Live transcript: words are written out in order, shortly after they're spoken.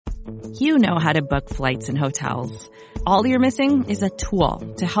You know how to book flights and hotels. All you're missing is a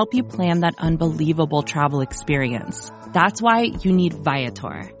tool to help you plan that unbelievable travel experience. That's why you need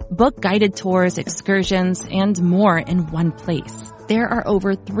Viator. Book guided tours, excursions, and more in one place. There are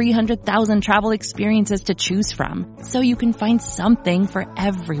over 300,000 travel experiences to choose from, so you can find something for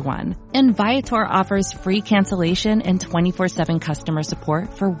everyone. And Viator offers free cancellation and 24/7 customer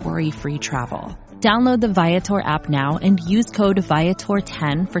support for worry-free travel. Download the Viator app now and use code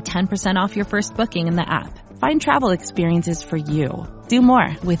Viator10 for 10% off your first booking in the app. Find travel experiences for you. Do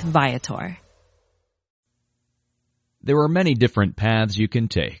more with Viator. There are many different paths you can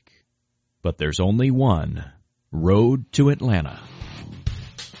take, but there's only one road to Atlanta.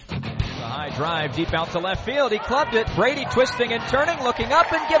 The high drive deep out to left field. He clubbed it. Brady twisting and turning, looking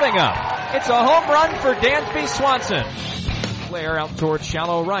up and giving up. It's a home run for Dansby Swanson. Player out towards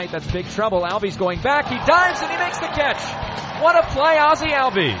shallow right. That's big trouble. Albies going back. He dives and he makes the catch. What a play, Ozzie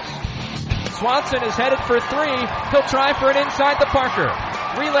Albies. Swanson is headed for three. He'll try for it inside the Parker.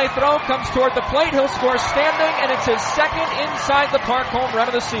 Relay throw comes toward the plate. He'll score standing, and it's his second inside the park home run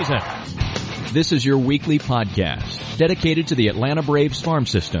of the season. This is your weekly podcast dedicated to the Atlanta Braves farm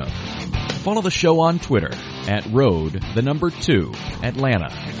system. Follow the show on Twitter at road2 Atlanta.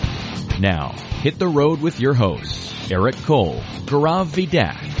 Now, hit the road with your hosts, Eric Cole, Gaurav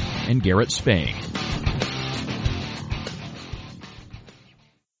Vidak, and Garrett Spain.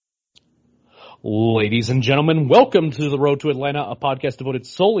 Ladies and gentlemen, welcome to the Road to Atlanta, a podcast devoted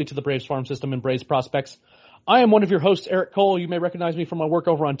solely to the Braves farm system and Braves prospects. I am one of your hosts, Eric Cole. You may recognize me from my work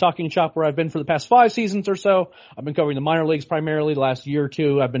over on Talking Chop, where I've been for the past 5 seasons or so. I've been covering the minor leagues primarily the last year or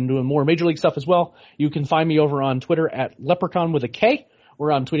two. I've been doing more major league stuff as well. You can find me over on Twitter at Leprechaun with a K,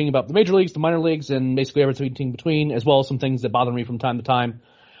 where I'm tweeting about the major leagues, the minor leagues, and basically everything in between, as well as some things that bother me from time to time.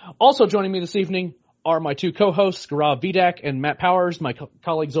 Also joining me this evening are my two co-hosts, Gaurav Vidak and Matt Powers, my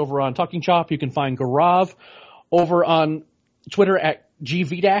colleagues over on Talking Chop. You can find Gaurav over on Twitter at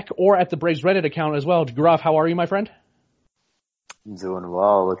GVDAC or at the Braves Reddit account as well. Gaurav, how are you, my friend? I'm doing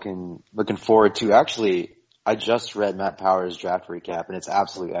well. Looking forward to. Actually, I just read Matt Powers' draft recap, and it's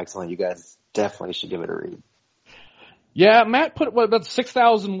absolutely excellent. You guys definitely should give it a read. Yeah, Matt put about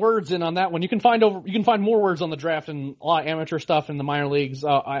 6,000 words in on that one. You can find more words on the draft and a lot of amateur stuff in the minor leagues.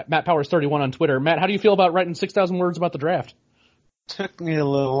 Matt Powers 31 on Twitter. Matt, how do you feel about writing 6,000 words about the draft? Took me a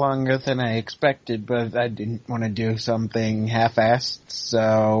little longer than I expected, but I didn't want to do something half-assed,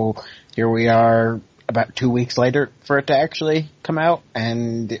 so here we are about 2 weeks later for it to actually come out,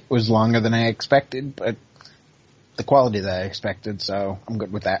 and it was longer than I expected, but the quality that I expected, so I'm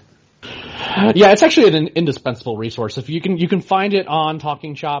good with that. Yeah, it's actually an indispensable resource. If you can find it on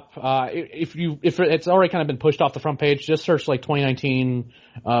Talking Chop. If it's already kind of been pushed off the front page, just search like 2019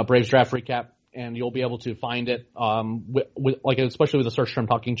 Braves draft recap, and you'll be able to find it. Especially with the search term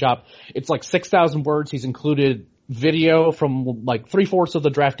Talking Chop, it's like 6,000 words. He's included video from like 3/4 of the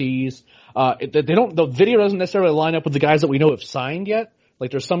draftees. The video doesn't necessarily line up with the guys that we know have signed yet. Like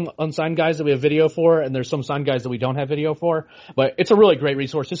there's some unsigned guys that we have video for, and there's some signed guys that we don't have video for. But it's a really great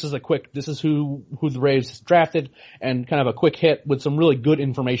resource. This is who the Braves drafted, and kind of a quick hit with some really good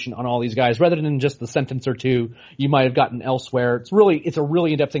information on all these guys, rather than just the sentence or two you might have gotten elsewhere. It's a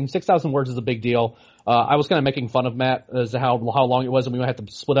really in-depth thing. 6,000 words is a big deal. I was kind of making fun of Matt as to how long it was, and we might have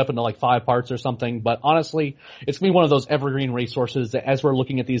to split up into like 5 parts or something. But honestly, it's gonna be one of those evergreen resources that, as we're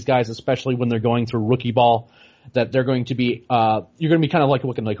looking at these guys, especially when they're going through rookie ball, that they're going to be, you're going to be kind of like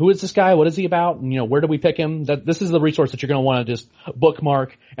looking like, who is this guy? What is he about? And, where do we pick him? This is the resource that you're going to want to just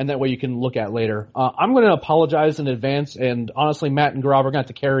bookmark, and that way you can look at later. I'm going to apologize in advance, and honestly, Matt and Gaurav are going to have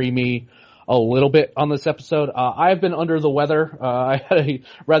to carry me a little bit on this episode. I've been under the weather. I had a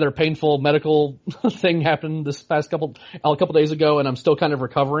rather painful medical thing happen this past couple days ago, and I'm still kind of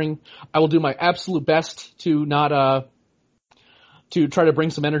recovering. I will do my absolute best to not, to try to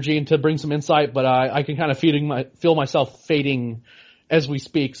bring some energy and to bring some insight, but I can kind of feel myself fading as we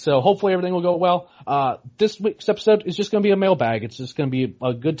speak. So hopefully everything will go well. This week's episode is just going to be a mailbag. It's just going to be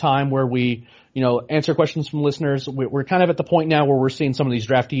a good time where we, answer questions from listeners. We're kind of at the point now where we're seeing some of these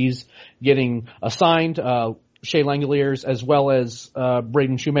draftees getting assigned. Shea Langoliers as well as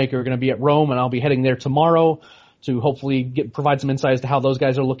Braden Shoemaker are going to be at Rome, and I'll be heading there tomorrow to hopefully provide some insight as to how those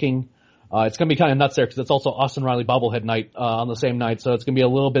guys are looking. It's going to be kind of nuts there because it's also Austin Riley bobblehead night on the same night, so it's going to be a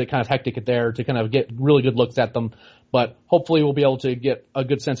little bit kind of hectic there to kind of get really good looks at them. But hopefully we'll be able to get a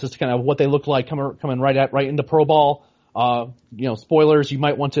good sense as to kind of what they look like coming right into pro ball. Spoilers, you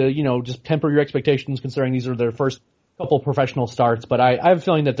might want to just temper your expectations considering these are their first couple professional starts. But I have a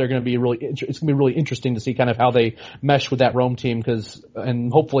feeling that they're going to be it's going to be really interesting to see kind of how they mesh with that Rome team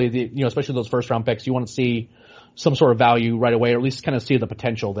and hopefully especially those first round picks, you want to see some sort of value right away, or at least kind of see the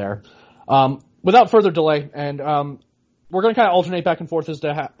potential there. Without further delay, and we're going to kind of alternate back and forth as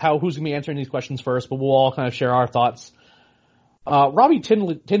to how who's going to be answering these questions first, but we'll all kind of share our thoughts. Robbie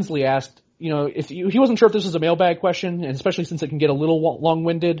Tinsley asked, if he wasn't sure if this was a mailbag question, and especially since it can get a little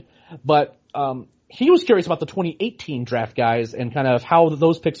long-winded, but he was curious about the 2018 draft guys and kind of how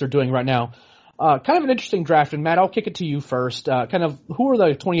those picks are doing right now. Kind of an interesting draft, and Matt, I'll kick it to you first. Kind of who are the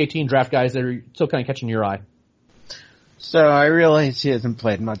 2018 draft guys that are still kind of catching your eye? So I realize he hasn't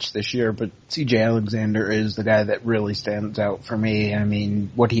played much this year, but C.J. Alexander is the guy that really stands out for me. I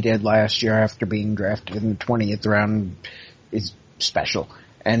mean, what he did last year after being drafted in the 20th round is special.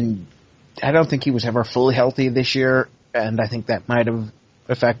 And I don't think he was ever fully healthy this year, and I think that might have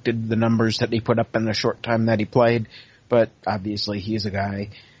affected the numbers that he put up in the short time that he played. But obviously he's a guy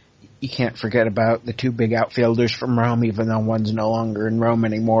you can't forget about. The two big outfielders from Rome, even though one's no longer in Rome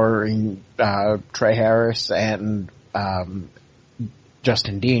anymore, in Trey Harris and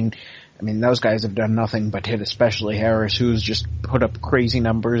Justin Dean. I mean, those guys have done nothing but hit, especially Harris, who's just put up crazy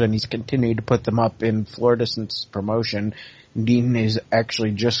numbers, and he's continued to put them up in Florida since promotion. Dean is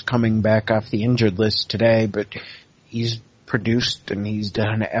actually just coming back off the injured list today, but he's produced and he's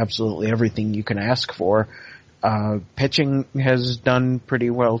done absolutely everything you can ask for. Pitching has done pretty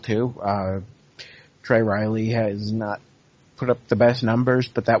well too. Trey Riley has not put up the best numbers,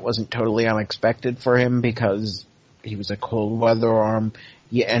 but that wasn't totally unexpected for him because he was a cold weather arm.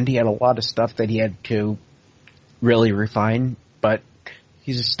 Yeah, and he had a lot of stuff that he had to really refine, but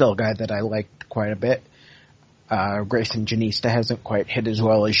he's still a guy that I liked quite a bit. Grayson Janista hasn't quite hit as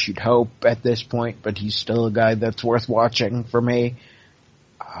well as you'd hope at this point, but he's still a guy that's worth watching for me.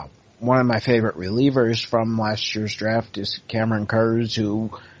 One of my favorite relievers from last year's draft is Cameron Kurz,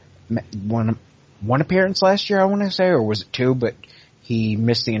 who won one appearance last year, I want to say, or was it two, but he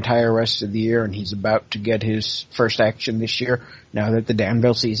missed the entire rest of the year, and he's about to get his first action this year now that the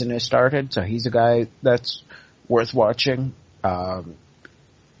Danville season has started. So he's a guy that's worth watching. A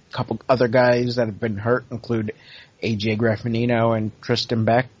couple other guys that have been hurt include AJ Graffinino and Tristan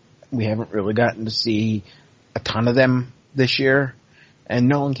Beck. We haven't really gotten to see a ton of them this year. And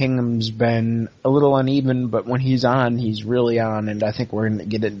Nolan Kingdom's been a little uneven, but when he's on, he's really on, and I think we're going to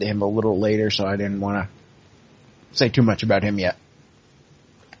get into him a little later, so I didn't want to say too much about him yet.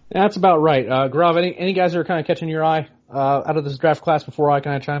 That's about right. Grav, any guys that are kind of catching your eye out of this draft class before I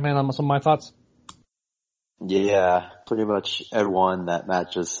kind of chime in on some of my thoughts? Yeah, pretty much everyone that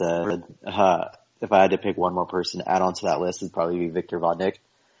Matt just said. If I had to pick one more person to add on to that list, it'd probably be Victor Vodnik,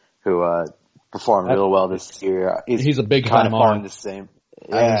 who performed real well this year. He's a big kind time of following arm. the same.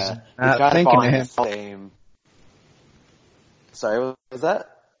 Yeah, he's kind of following the same. Sorry, what was that?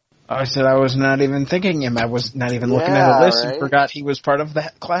 I said I was not even thinking him. I was not even looking at the list and forgot he was part of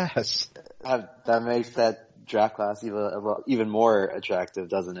that class. That makes that draft class even more attractive,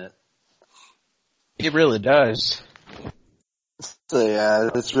 doesn't it? It really does. So yeah,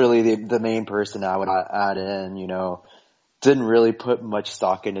 that's really the main person I would add in, Didn't really put much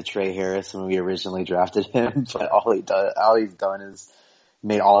stock into Trey Harris when we originally drafted him, but all he's done is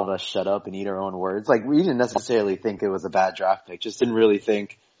made all of us shut up and eat our own words. Like, we didn't necessarily think it was a bad draft pick, just didn't really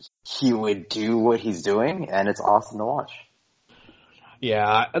think he would do what he's doing, and it's awesome to watch.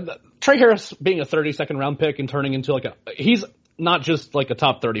 Yeah, Trey Harris being a 32nd round pick and turning into he's not just like a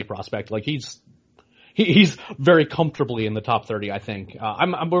top 30 prospect. Like, he's very comfortably in the top 30, I think.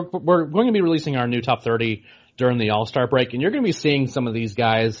 We're going to be releasing our new top 30 during the All-Star break, and you're going to be seeing some of these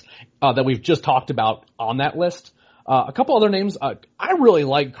guys that we've just talked about on that list. A couple other names. I really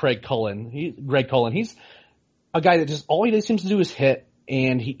like Greg Cullen. He's a guy that just all he seems to do is hit,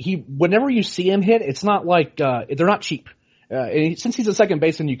 and he whenever you see him hit, it's not like they're not cheap. Since he's a second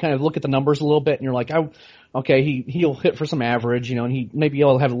baseman, you kind of look at the numbers a little bit, and you're like, okay, he'll hit for some average, and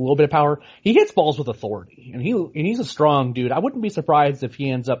he'll have a little bit of power. He hits balls with authority, and he's a strong dude. I wouldn't be surprised if he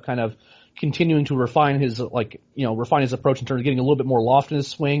ends up kind of continuing to refine his approach in terms of getting a little bit more loft in his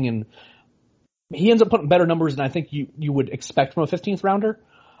swing, and he ends up putting better numbers than I think you would expect from a 15th rounder.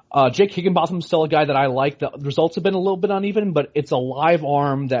 Jake Higginbotham's still a guy that I like. The results have been a little bit uneven, but it's a live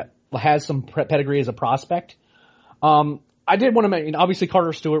arm that has some pedigree as a prospect. I did want to mention, obviously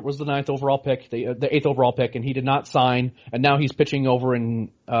Carter Stewart was the 9th overall pick, the 8th overall pick, and he did not sign, and now he's pitching over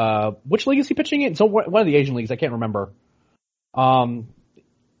in, which league is he pitching in? So one of the Asian leagues, I can't remember.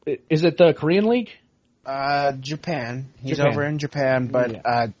 Is it the Korean league? Japan. He's over in Japan, but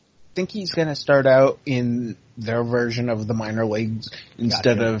I think he's going to start out in their version of the minor leagues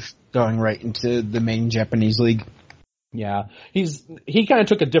instead of going right into the main Japanese league. Yeah, he kind of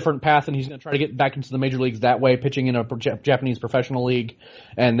took a different path, and he's going to try to get back into the major leagues that way, pitching in a Japanese professional league,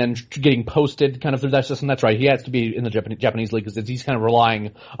 and then getting posted kind of through that system. That's right, he has to be in the Japanese league because he's kind of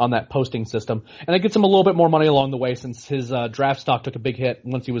relying on that posting system, and it gets him a little bit more money along the way since his draft stock took a big hit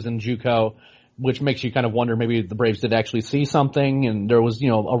once he was in JUCO, which makes you kind of wonder maybe the Braves did actually see something, and there was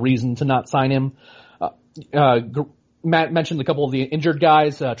a reason to not sign him. Matt mentioned a couple of the injured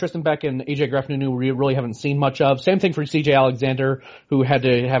guys, Tristan Beck and AJ Grafnunu we really haven't seen much of. Same thing for CJ Alexander, who had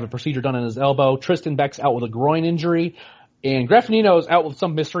to have a procedure done on his elbow. Tristan Beck's out with a groin injury, and Grafnunu is out with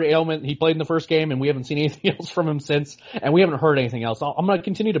some mystery ailment. He played in the first game, and we haven't seen anything else from him since, and we haven't heard anything else. I'm going to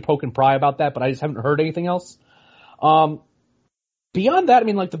continue to poke and pry about that, but I just haven't heard anything else. Beyond that, I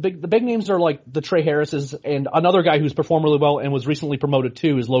mean, like the big names are like the Trey Harrises, and another guy who's performed really well and was recently promoted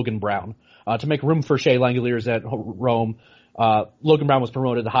too is Logan Brown. To make room for Shea Langoliers at Rome, Logan Brown was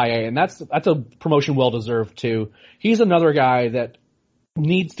promoted to high A, and that's a promotion well deserved too. He's another guy that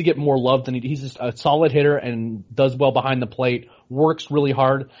needs to get more love than he's just a solid hitter and does well behind the plate, works really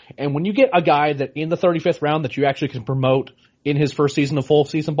hard. And when you get a guy that in the 35th round that you actually can promote in his first season of full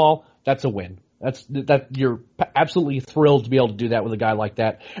season ball, that's a win. That you're absolutely thrilled to be able to do that with a guy like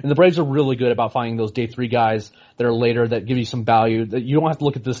that. And the Braves are really good about finding those day 3 guys that are later that give you some value. That you don't have to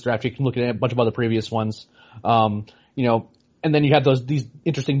look at this draft; you can look at a bunch of other previous ones. And then you have these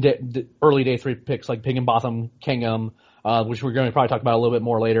interesting early day 3 picks like Higginbotham, Kingham, which we're going to probably talk about a little bit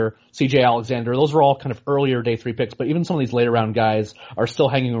more later. CJ Alexander; those are all kind of earlier day 3 picks, but even some of these later round guys are still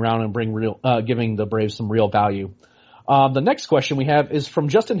hanging around and giving the Braves some real value. The next question we have is from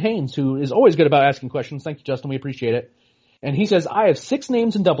Justin Haynes, who is always good about asking questions. Thank you, Justin. We appreciate it. And he says, I have 6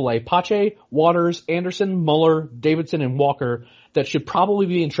 names in AA, Pache, Waters, Anderson, Muller, Davidson, and Walker that should probably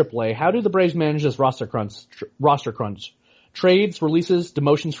be in AAA. How do the Braves manage this roster crunch? Trades, releases,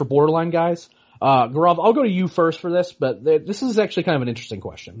 demotions for borderline guys? Gaurav, I'll go to you first for this, but this is actually kind of an interesting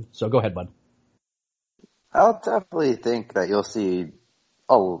question. So go ahead, bud. I'll definitely think that you'll see,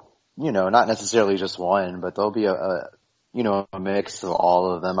 not necessarily just one, but there'll be a mix of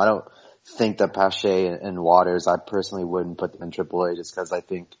all of them. I don't think that Pache and Waters, I personally wouldn't put them in AAA just because I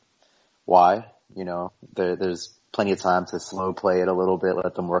think why? There's plenty of time to slow play it a little bit,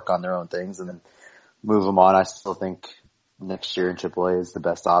 let them work on their own things, and then move them on. I still think next year in AAA is the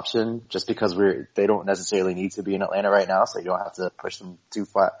best option just because they don't necessarily need to be in Atlanta right now, so you don't have to push them too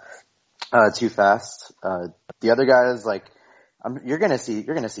fast. The other guys, you're gonna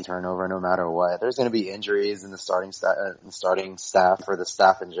see turnover no matter what. There's gonna be injuries in the starting staff or the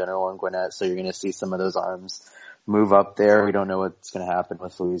staff in general in Gwinnett, so you're gonna see some of those arms move up there. We don't know what's gonna happen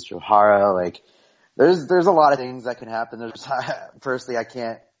with Luis Johara. There's a lot of things that can happen. Personally, I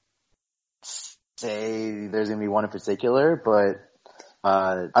can't say there's gonna be one in particular, but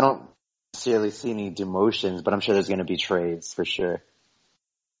I don't necessarily see any demotions, but I'm sure there's gonna be trades for sure.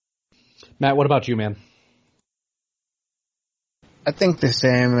 Matt, what about you, man? I think the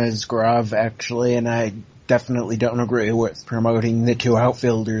same as Grav, actually, and I definitely don't agree with promoting the 2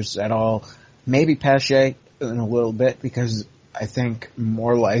 outfielders at all. Maybe Pache in a little bit, because I think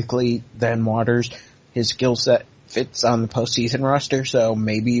more likely than Waters, his skill set fits on the postseason roster, so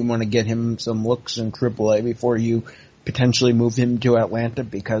maybe you want to get him some looks in AAA before you potentially move him to Atlanta,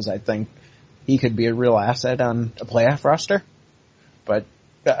 because I think he could be a real asset on a playoff roster. But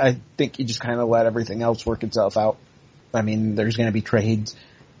I think you just kind of let everything else work itself out. I mean, there's going to be trades.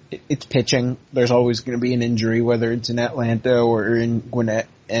 It's pitching. There's always going to be an injury, whether it's in Atlanta or in Gwinnett,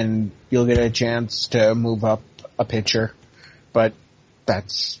 and you'll get a chance to move up a pitcher. But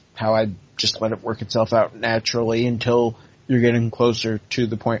that's how I just let it work itself out naturally until you're getting closer to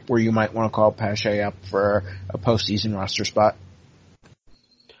the point where you might want to call Pache up for a postseason roster spot.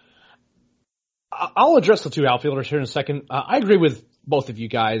 I'll address the 2 outfielders here in a second. I agree with both of you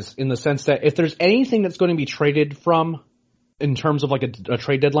guys in the sense that if there's anything that's going to be traded from in terms of like a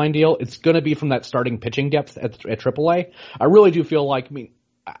trade deadline deal, it's going to be from that starting pitching depth at AAA. I really do feel like,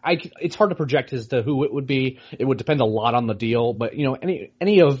 it's hard to project as to who it would be. It would depend a lot on the deal, but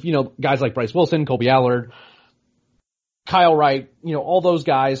any of guys like Bryce Wilson, Colby Allard, Kyle Wright, all those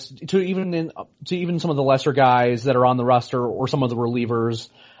guys, to even some of the lesser guys that are on the roster or some of the relievers,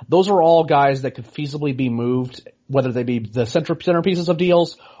 those are all guys that could feasibly be moved, whether they be the centerpieces of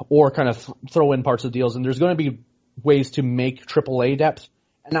deals or kind of throw in parts of deals. And there's going to be ways to make AAA depth.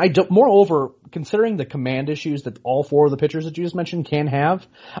 And moreover, considering the command issues that all 4 of the pitchers that you just mentioned can have,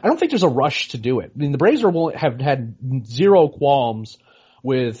 I don't think there's a rush to do it. I mean, the Braves have had 0 qualms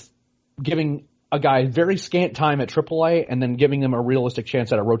with giving a guy very scant time at AAA and then giving them a realistic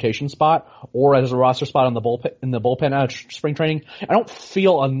chance at a rotation spot or as a roster spot in the bullpen at spring training. I don't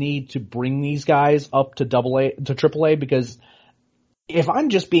feel a need to bring these guys up to AAA because if I'm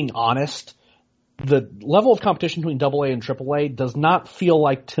just being honest, the level of competition between AA and AAA does not feel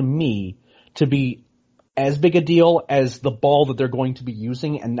like to me to be as big a deal as the ball that they're going to be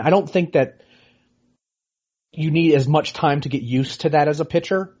using, and I don't think that you need as much time to get used to that as a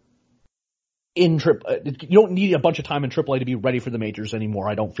pitcher. You don't need a bunch of time in AAA to be ready for the majors anymore.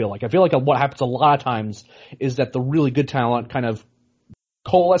 I don't feel like. I feel like what happens a lot of times is that the really good talent kind of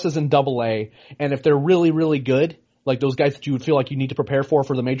coalesces in AA, and if they're really, really good, like those guys that you would feel like you need to prepare for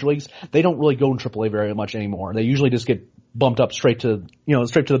the major leagues, they don't really go in AAA very much anymore. They usually just get bumped up straight to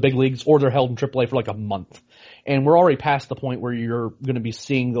the big leagues, or they're held in AAA for like a month. And we're already past the point where you're going to be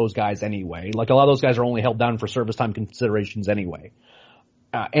seeing those guys anyway. Like a lot of those guys are only held down for service time considerations anyway.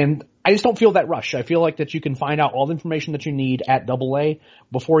 And I just don't feel that rush. I feel like that you can find out all the information that you need at AA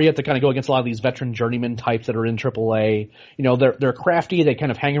before you have to kind of go against a lot of these veteran journeyman types that are in AAA. You know, they're crafty. They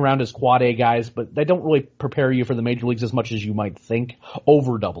kind of hang around as quad A guys, but they don't really prepare you for the major leagues as much as you might think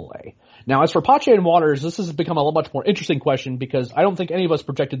over AA. Now, as for Pache and Waters, this has become a much more interesting question because I don't think any of us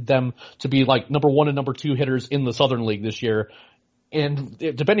projected them to be like number 1 and number 2 hitters in the Southern League this year. And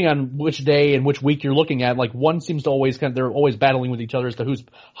depending on which day and which week you're looking at, like one seems to always they're always battling with each other as to who's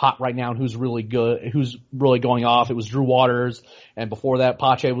hot right now and who's really good, who's really going off. It was Drew Waters, and before that,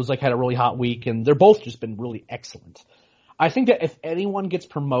 Pache was had a really hot week, and they're both just been really excellent. I think that if anyone gets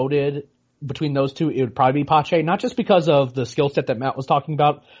promoted between those two, it would probably be Pache, not just because of the skill set that Matt was talking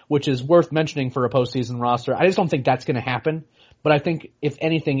about, which is worth mentioning for a postseason roster. I just don't think that's going to happen. But I think if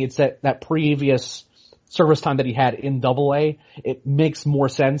anything, it's that previous service time that he had in AA, it makes more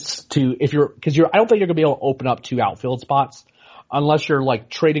sense to I don't think you're going to be able to open up 2 outfield spots unless you're like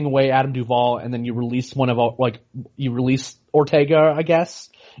trading away Adam Duvall and then you release you release Ortega, I guess,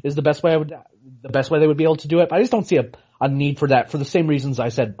 is the best way they would be able to do it. But I just don't see a need for that for the same reasons I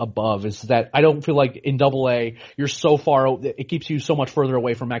said above, is that I don't feel like in AA you're so far, it keeps you so much further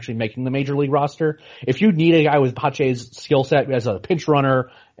away from actually making the major league roster. If you need a guy with Pache's skill set as a pinch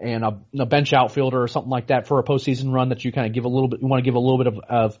runner and a bench outfielder or something like that for a postseason run that you kind of you want to give a little bit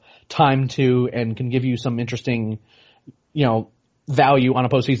of time to and can give you some interesting, value on a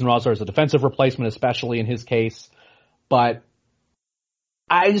postseason roster as a defensive replacement, especially in his case. But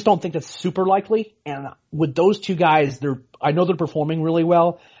I just don't think that's super likely. And with those 2 guys, I know they're performing really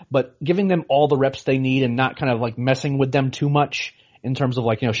well, but giving them all the reps they need and not kind of like messing with them too much in terms of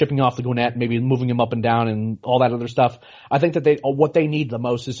shipping off the Gwinnett, maybe moving them up and down and all that other stuff. I think that what they need the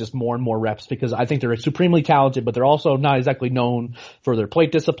most is just more and more reps, because I think they're supremely talented, but they're also not exactly known for their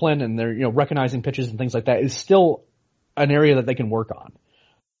plate discipline, and they're, recognizing pitches and things like that is still an area that they can work on.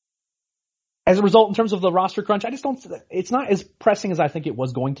 As a result, in terms of the roster crunch, it's not as pressing as I think it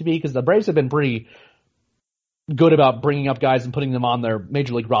was going to be, because the Braves have been pretty good about bringing up guys and putting them on their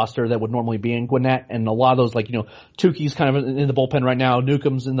major league roster that would normally be in Gwinnett, and a lot of those, Tukey's kind of in the bullpen right now,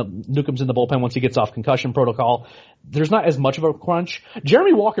 Newcomb's in the bullpen once he gets off concussion protocol. There's not as much of a crunch.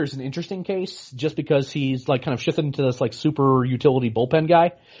 Jeremy Walker's an interesting case just because he's kind of shifted into this super utility bullpen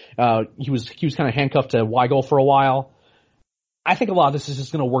guy. He was kind of handcuffed to Weigel for a while. I think a lot of this is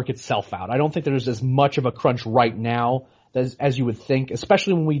just going to work itself out. I don't think there's as much of a crunch right now as you would think,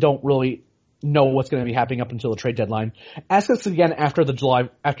 especially when we don't really know what's going to be happening up until the trade deadline. Ask us again after July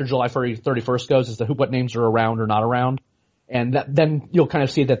 31st goes as to what names are around or not around. And then you'll kind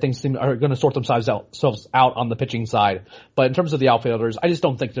of see that things are going to sort themselves out on the pitching side. But in terms of the outfielders, I just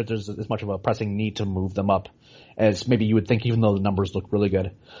don't think that there's as much of a pressing need to move them up as maybe you would think, even though the numbers look really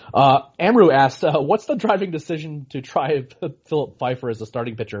good. Amru asked, what's the driving decision to try Philip Pfeiffer as a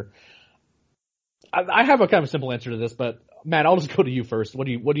starting pitcher? I have a kind of simple answer to this, but Matt, I'll just go to you first. What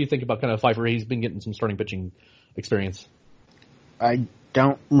do you think about kind of Pfeiffer? He's been getting some starting pitching experience. I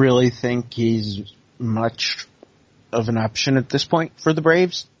don't really think he's much of an option at this point for the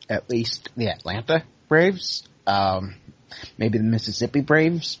Braves, at least the Atlanta Braves, maybe the Mississippi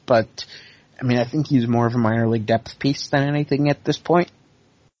Braves, but I think he's more of a minor league depth piece than anything at this point.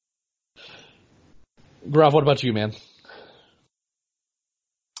 Grav, what about you, man?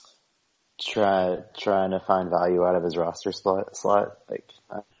 Trying to find value out of his roster slot.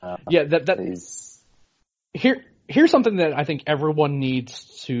 Here's something that I think everyone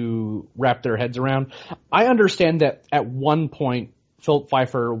needs to wrap their heads around. I understand that at one point Philip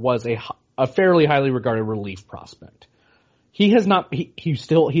Pfeiffer was a fairly highly regarded relief prospect. He's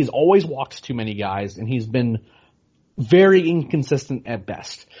always walked too many guys, and he's been very inconsistent at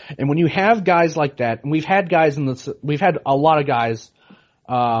best. And when you have guys like that, and we've had a lot of guys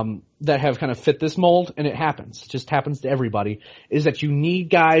that have kind of fit this mold, and it happens. It just happens to everybody, is that you need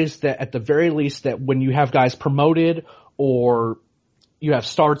guys that at the very least that when you have guys promoted or you have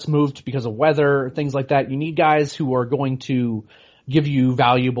starts moved because of weather, things like that, you need guys who are going to give you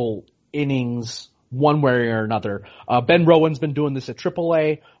valuable innings one way or another. Ben Rowan's been doing this at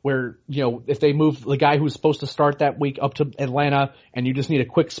AAA where, if they move the guy who's supposed to start that week up to Atlanta and you just need a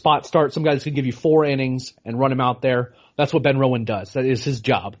quick spot start, some guys can give you 4 innings and run him out there. That's what Ben Rowan does. That is his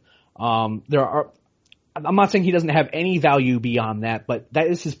job. I'm not saying he doesn't have any value beyond that, but that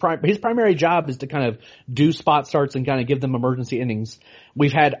is his primary job is to kind of do spot starts and kind of give them emergency innings.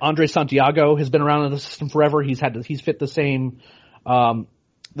 We've had Andre Santiago has been around in the system forever. He's fit the same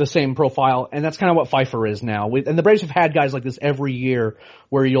profile, and that's kind of what Pfeiffer is now. And the Braves have had guys like this every year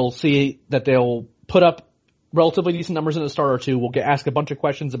where you'll see that they'll put up relatively decent numbers in a start or two. We'll get asked a bunch of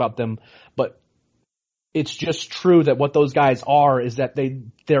questions about them, but it's just true that what those guys are is that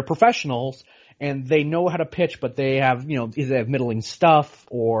they're professionals and they know how to pitch, but they have, either they have middling stuff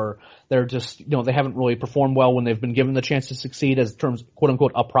or they're just, they haven't really performed well when they've been given the chance to succeed as terms, quote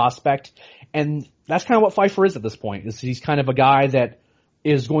unquote, a prospect. And that's kind of what Pfeiffer is at this point. He's kind of a guy that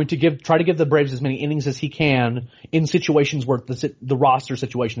is going to try to give the Braves as many innings as he can in situations where the roster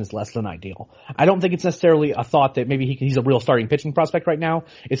situation is less than ideal. I don't think it's necessarily a thought that maybe he's a real starting pitching prospect right now.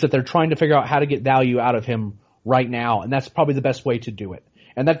 It's that they're trying to figure out how to get value out of him right now, and that's probably the best way to do it.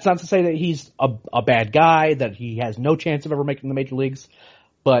 And that's not to say that he's a bad guy, that he has no chance of ever making the major leagues,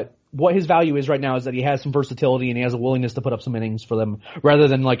 but what his value is right now is that he has some versatility and he has a willingness to put up some innings for them rather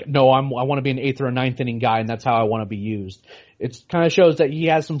than I want to be an 8th or a 9th inning guy and that's how I want to be used. It kind of shows that he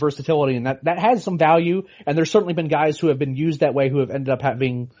has some versatility and that has some value, and there's certainly been guys who have been used that way who have ended up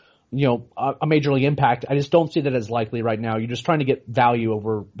having, a major league impact. I just don't see that as likely right now. You're just trying to get value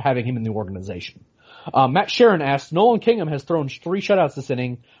over having him in the organization. Matt Sharon asked, Nolan Kingham has thrown 3 shutouts this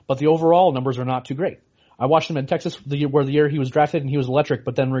inning, but the overall numbers are not too great. I watched him in Texas the year he was drafted and he was electric,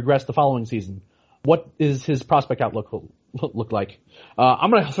 but then regressed the following season. What is his prospect outlook look like? I'm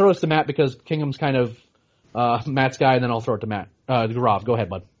going to throw this to Matt because Kingham's kind of Matt's guy, and then I'll throw it to Matt. Rob, go ahead,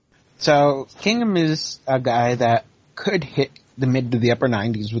 bud. So Kingham is a guy that could hit the mid to the upper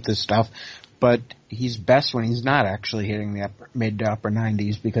 90s with this stuff, but he's best when he's not actually hitting the mid to upper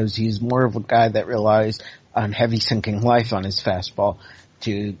 90s because he's more of a guy that relies on heavy sinking life on his fastball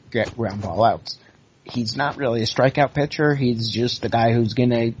to get ground ball outs. He's not really a strikeout pitcher. He's just a guy who's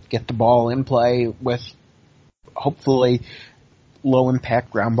going to get the ball in play with hopefully low impact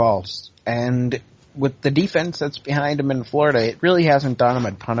ground balls. And with the defense that's behind him in Florida, it really hasn't done him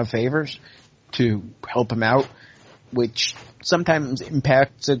a ton of favors to help him out, which sometimes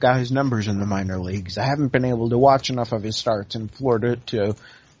impacts a guy's numbers in the minor leagues. I haven't been able to watch enough of his starts in Florida to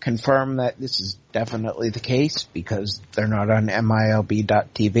confirm that this is definitely the case because they're not on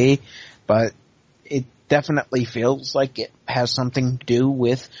MILB.TV, but it definitely feels like it has something to do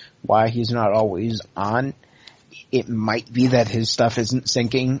with why he's not always on. It might be that his stuff isn't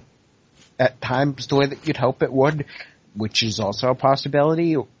sinking at times the way that you'd hope it would, which is also a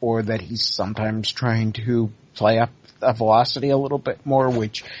possibility, or that he's sometimes trying to play up the velocity a little bit more,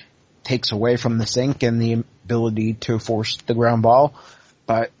 which takes away from the sink and the ability to force the ground ball.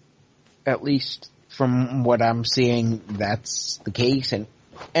 But at least from what I'm seeing, that's the case, and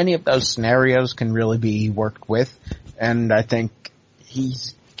any of those scenarios can really be worked with, and I think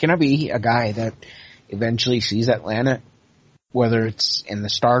he's gonna be a guy that eventually sees Atlanta, whether it's in the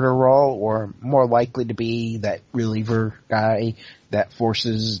starter role or more likely to be that reliever guy that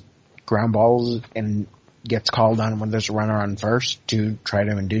forces ground balls and gets called on when there's a runner on first to try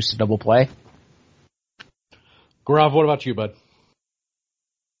to induce a double play. Gaurav, what about you, bud?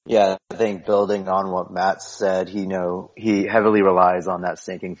 Yeah, I think building on what Matt said, he heavily relies on that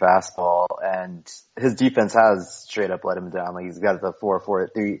sinking fastball, and his defense has straight up let him down. Like, he's got the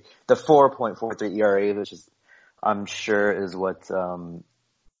 4.43 ERA, which is, I'm sure, is what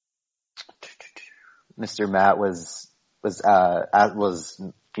Mr. Matt was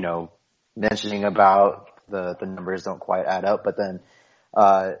mentioning about the numbers don't quite add up, but then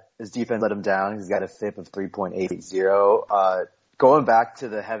his defense let him down. He's got a FIP of 3.80. Going back to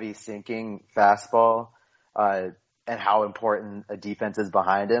the heavy sinking fastball, and how important a defense is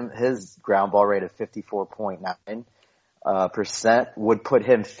behind him, his ground ball rate of 54.9% would put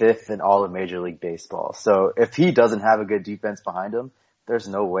him 5th in all of Major League Baseball. So if he doesn't have a good defense behind him, there's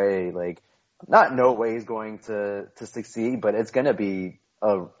no way, he's going to succeed, but it's going to be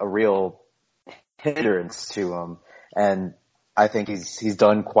a real hindrance to him. And I think he's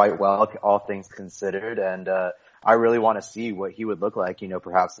done quite well, all things considered. And I really want to see what he would look like,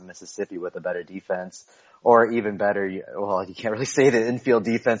 perhaps in Mississippi with a better defense, or even better. Well, you can't really say the infield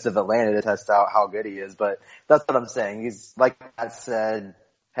defense of Atlanta to test out how good he is, but that's what I'm saying. He's, like I said,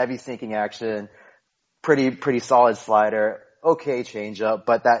 heavy sinking action, pretty solid slider, okay changeup,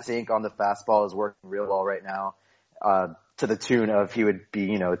 but that sink on the fastball is working real well right now, to the tune of he would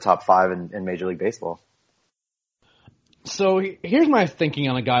be, top 5 in Major League Baseball. So here's my thinking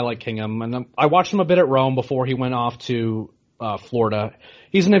on a guy like Kingham, and I watched him a bit at Rome before he went off to Florida.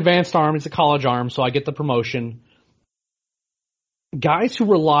 He's an advanced arm, he's a college arm, so I get the promotion. Guys who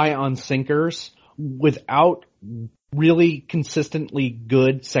rely on sinkers without really consistently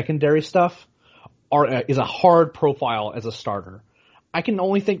good secondary stuff is a hard profile as a starter. I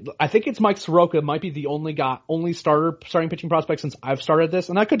think it's Mike Soroka might be the only starting pitching prospect since I've started this,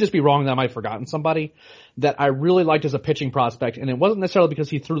 and I could just be wrong that I might have forgotten somebody that I really liked as a pitching prospect, and it wasn't necessarily because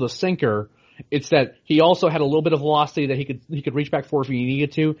he threw the sinker, it's that he also had a little bit of velocity that he could reach back for if he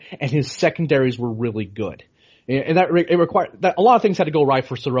needed to, and his secondaries were really good. And it required that a lot of things had to go right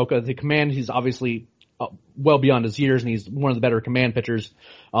for Soroka. The command, he's obviously well beyond his years, and he's one of the better command pitchers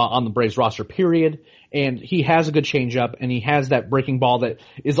on the Braves roster, period. And he has a good changeup, and he has that breaking ball that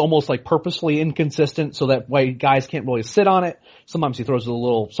is almost like purposely inconsistent, so that way guys can't really sit on it. Sometimes he throws it a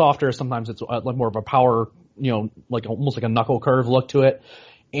little softer, sometimes it's like more of a power, like almost like a knuckle curve look to it.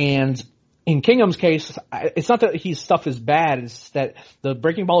 And in Kingham's case, it's not that his stuff is bad, it's that the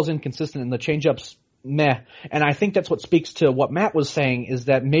breaking ball is inconsistent and the changeup's meh. And I think that's what speaks to what Matt was saying, is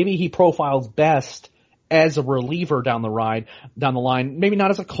that maybe he profiles best as a reliever down the line, maybe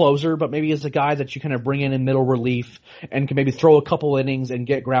not as a closer, but maybe as a guy that you kind of bring in middle relief and can maybe throw a couple innings and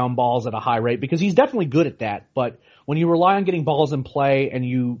get ground balls at a high rate, because he's definitely good at that. But when you rely on getting balls in play and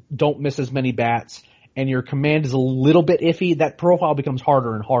you don't miss as many bats and your command is a little bit iffy, that profile becomes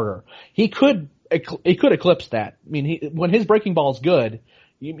harder and harder. He could eclipse that. I mean, when his breaking ball is good,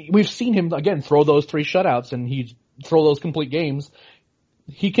 we've seen him again throw those 3 shutouts and he throw those complete games.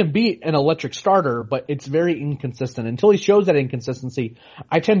 He can be an electric starter, but it's very inconsistent. Until he shows that inconsistency,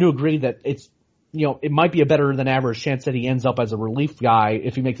 I tend to agree that it's, it might be a better than average chance that he ends up as a relief guy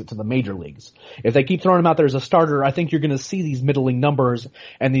if he makes it to the major leagues. If they keep throwing him out there as a starter, I think you're going to see these middling numbers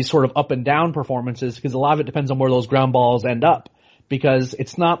and these sort of up and down performances, because a lot of it depends on where those ground balls end up. Because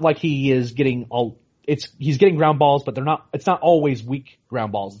it's not like he is getting he's getting ground balls, but it's not always weak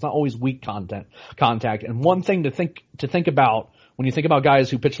ground balls. It's not always weak contact. And one thing to think about when you think about guys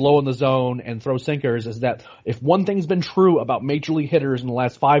who pitch low in the zone and throw sinkers is that if one thing's been true about major league hitters in the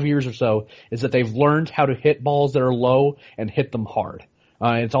last 5 years or so is that they've learned how to hit balls that are low and hit them hard.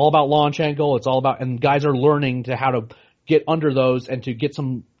 It's all about launch angle. And guys are learning how to get under those and to get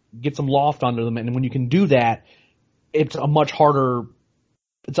some loft under them. And when you can do that, it's a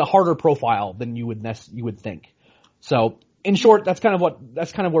harder profile than you would think. So in short, that's kind of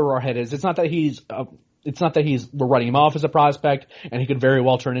where our head is. It's not that we're writing him off as a prospect, and he could very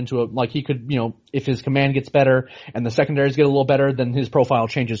well turn into if his command gets better and the secondaries get a little better, then his profile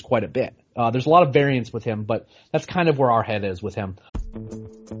changes quite a bit. There's a lot of variance with him, but that's kind of where our head is with him.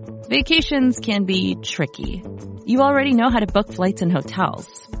 Vacations can be tricky. You already know how to book flights and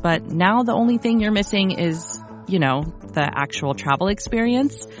hotels, but now the only thing you're missing is, the actual travel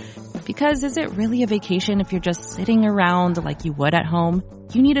experience. Because is it really a vacation if you're just sitting around like you would at home?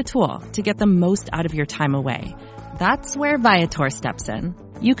 You need a tool to get the most out of your time away. That's where Viator steps in.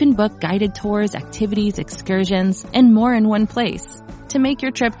 You can book guided tours, activities, excursions, and more in one place to make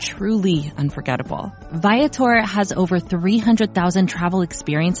your trip truly unforgettable. Viator has over 300,000 travel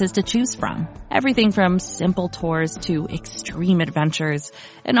experiences to choose from. Everything from simple tours to extreme adventures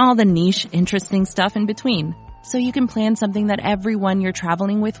and all the niche, interesting stuff in between. So you can plan something that everyone you're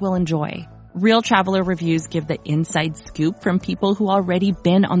traveling with will enjoy. Real traveler reviews give the inside scoop from people who already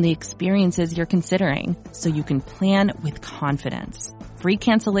been on the experiences you're considering, so you can plan with confidence. Free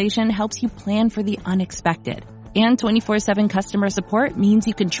cancellation helps you plan for the unexpected. And 24/7 customer support means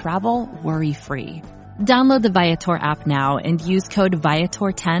you can travel worry-free. Download the Viator app now and use code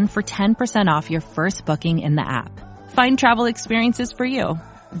Viator10 for 10% off your first booking in the app. Find travel experiences for you.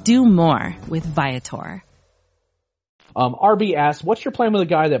 Do more with Viator. RB asks, what's your plan with a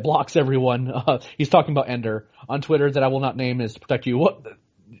guy that blocks everyone? He's talking about Ender on Twitter that I will not name is to protect you. Cause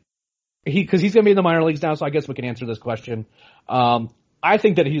he's going to be in the minor leagues now, so I guess we can answer this question. I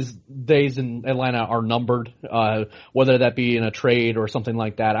think that his days in Atlanta are numbered, whether that be in a trade or something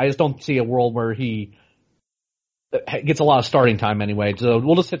like that. I just don't see a world where he gets a lot of starting time anyway. So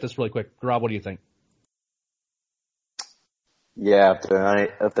we'll just hit this really quick. Rob, what do you think? Yeah,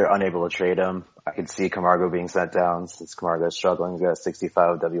 if they're unable to trade him, I could see Camargo being sent down since Camargo is struggling. He's got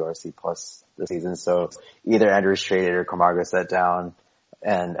 65 WRC plus this season. So either Ender's traded or Camargo sent down,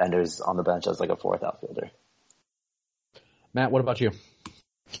 and Ender's on the bench as like a fourth outfielder. Matt, what about you?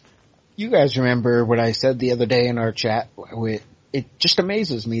 You guys remember what I said the other day in our chat? It just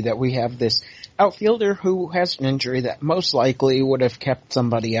amazes me that we have this outfielder who has an injury that most likely would have kept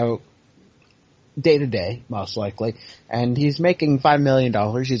somebody out day to day, most likely, and he's making $5 million.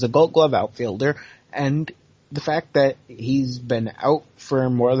 He's a Gold Glove outfielder, and the fact that he's been out for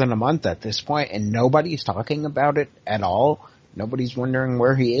more than a month at this point and nobody's talking about it at all, nobody's wondering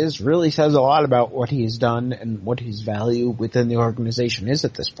where he is, really says a lot about what he's done and what his value within the organization is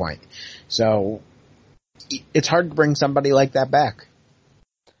at this point. So it's hard to bring somebody like that back.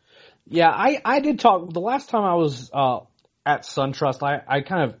 Yeah, I did talk, the last time I was at SunTrust, I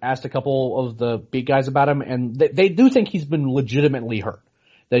kind of asked a couple of the big guys about him, and they do think he's been legitimately hurt,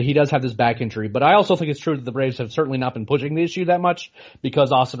 that he does have this back injury. But I also think it's true that the Braves have certainly not been pushing the issue that much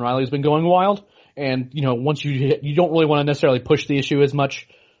because Austin Riley's been going wild. And, once you don't really want to necessarily push the issue as much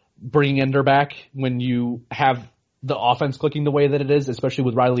bringing Ender back when you have the offense clicking the way that it is, especially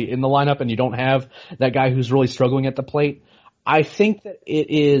with Riley in the lineup and you don't have that guy who's really struggling at the plate. I think that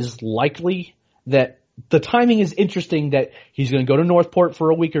it is likely that the timing is interesting, that he's going to go to Northport for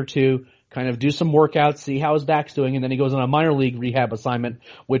a week or two, kind of do some workouts, see how his back's doing, and then he goes on a minor league rehab assignment,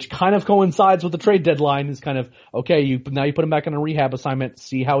 which kind of coincides with the trade deadline. Is kind of, okay, now you put him back on a rehab assignment,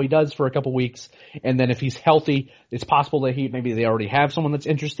 see how he does for a couple weeks, and then if he's healthy, it's possible that maybe they already have someone that's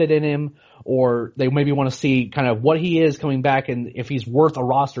interested in him, or they maybe want to see kind of what he is coming back and if he's worth a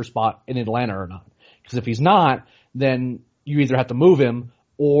roster spot in Atlanta or not. Because if he's not, then you either have to move him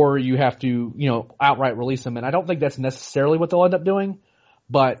or you have to, outright release him. And I don't think that's necessarily what they'll end up doing,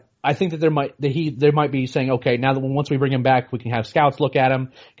 but I think that there might be saying, okay, now that once we bring him back, we can have scouts look at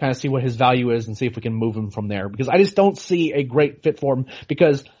him, kind of see what his value is and see if we can move him from there. Because I just don't see a great fit for him,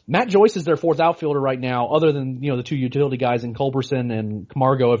 because Matt Joyce is their fourth outfielder right now, other than, the two utility guys in Culberson and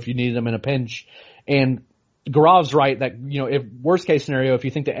Camargo if you needed them in a pinch. And Gaurav's right that, if worst case scenario, if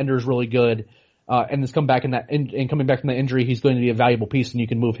you think the Ender is really good, and is coming back from that injury, he's going to be a valuable piece and you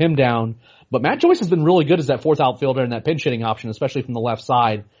can move him down. But Matt Joyce has been really good as that fourth outfielder and that pinch hitting option, especially from the left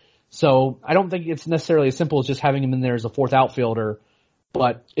side. So I don't think it's necessarily as simple as just having him in there as a fourth outfielder.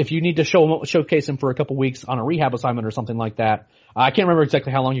 But if you need to showcase him for a couple weeks on a rehab assignment or something like that, I can't remember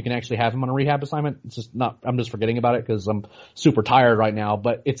exactly how long you can actually have him on a rehab assignment. I'm just forgetting about it because I'm super tired right now.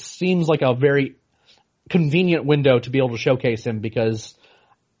 But it seems like a very convenient window to be able to showcase him, because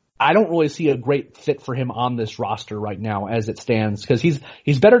I don't really see a great fit for him on this roster right now as it stands, because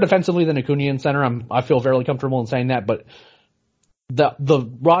he's better defensively than Acuna in center. I feel fairly comfortable in saying that, but the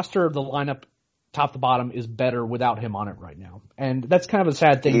roster, the lineup, top to bottom, is better without him on it right now, and that's kind of a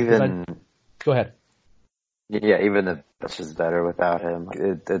sad thing. Go ahead. Yeah, even the pitch is better without him.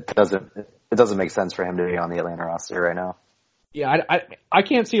 It doesn't make sense for him to be on the Atlanta roster right now. Yeah, I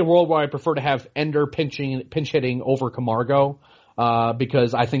can't see a world where I prefer to have Ender pinch hitting over Camargo.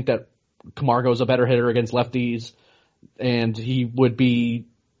 Because I think that Camargo is a better hitter against lefties, and he would be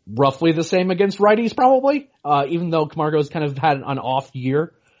roughly the same against righties probably, even though Camargo's kind of had an off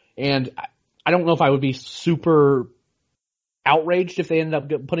year. And I don't know if I would be super outraged if they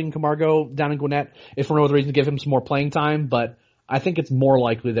ended up putting Camargo down in Gwinnett, if for no other reason to give him some more playing time, but I think it's more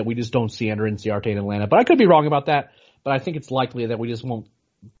likely that we just don't see Ender Inciarte in Atlanta. But I could be wrong about that, but I think it's likely that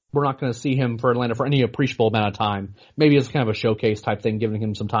we're not going to see him for Atlanta for any appreciable amount of time. Maybe it's kind of a showcase type thing, giving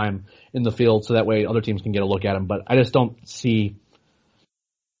him some time in the field so that way other teams can get a look at him. But I just don't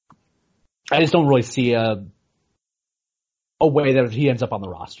really see a way that he ends up on the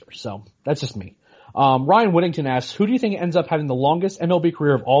roster. So that's just me. Ryan Whittington asks, who do you think ends up having the longest MLB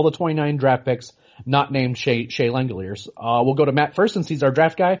career of all the 29 draft picks not named Shea Langeliers? We'll go to Matt first since he's our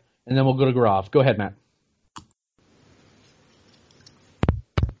draft guy, and then we'll go to Gaurav. Go ahead, Matt.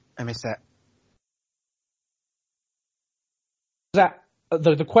 I missed that.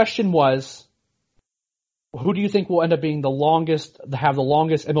 The question was, who do you think will end up being the longest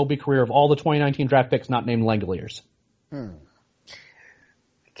MLB career of all the 2019 draft picks not named Langoliers? Can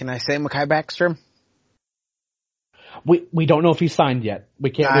I say Mekhi Backstrom? We don't know if he's signed yet.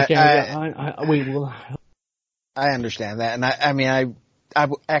 I understand that, and I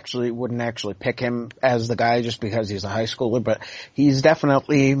wouldn't pick him as the guy just because he's a high schooler, but he's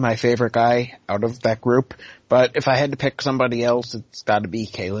definitely my favorite guy out of that group. But if I had to pick somebody else, it's got to be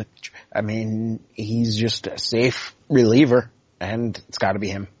Kalic. I mean, he's just a safe reliever, and it's got to be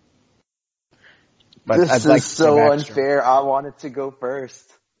him. But This is so unfair. I wanted to go first.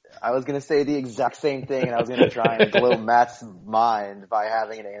 I was gonna say the exact same thing, and I was gonna try and blow Matt's mind by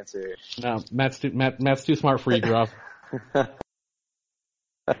having an answer. No, Matt's too smart for you, Gruff.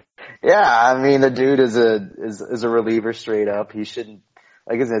 Yeah, I mean, the dude is a reliever straight up. He shouldn't,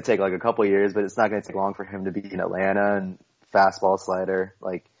 like, it's going to take like a couple years, but it's not going to take long for him to be in Atlanta and fastball slider.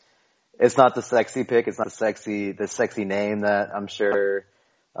 Like, it's not the sexy pick. It's not the sexy name that I'm sure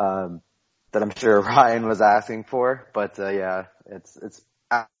Ryan was asking for. But, yeah, it's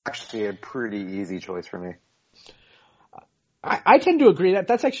actually a pretty easy choice for me. I tend to agree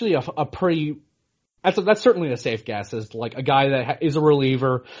that's actually a pretty, that's certainly a safe guess, is like a guy that is a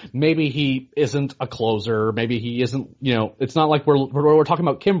reliever. Maybe he isn't a closer. Maybe he isn't, it's not like we're talking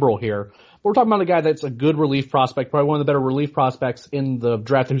about Kimbrel here. We're talking about a guy that's a good relief prospect, probably one of the better relief prospects in the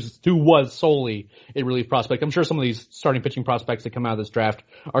draft, who was solely a relief prospect. I'm sure some of these starting pitching prospects that come out of this draft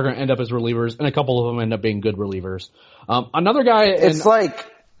are going to end up as relievers, and a couple of them end up being good relievers. Another guy, it's like,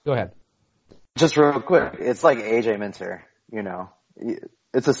 go ahead. Just real quick, it's like AJ Minter,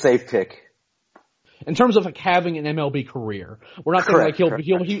 it's a safe pick. In terms of like having an MLB career, we're not saying like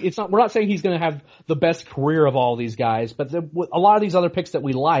we're not saying he's going to have the best career of all these guys, but a lot of these other picks that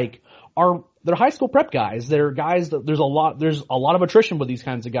we like they're high school prep guys. They're guys that there's a lot of attrition with these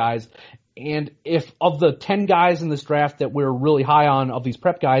kinds of guys. And if of the 10 guys in this draft that we're really high on of these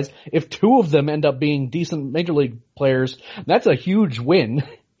prep guys, if 2 of them end up being decent major league players, that's a huge win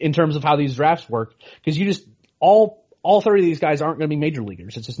in terms of how these drafts work, because all 30 of these guys aren't going to be major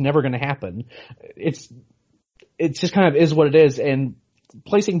leaguers. It's just never going to happen. It's just kind of is what it is. And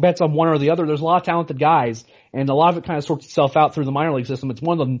placing bets on one or the other, there's a lot of talented guys, and a lot of it kind of sorts itself out through the minor league system. It's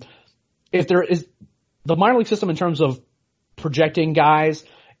one of them. If there is the minor league system in terms of projecting guys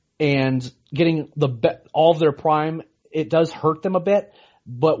and getting all of their prime, it does hurt them a bit.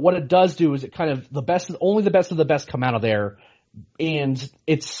 But what it does do is it kind of only the best of the best come out of there, and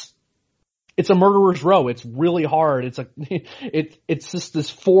it's a murderer's row. It's really hard. It's just this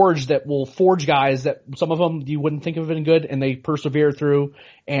forge that will forge guys that some of them you wouldn't think of being good, and they persevere through,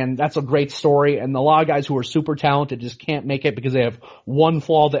 and that's a great story. And a lot of guys who are super talented just can't make it because they have one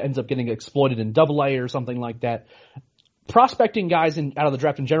flaw that ends up getting exploited in AA or something like that. Prospecting guys out of the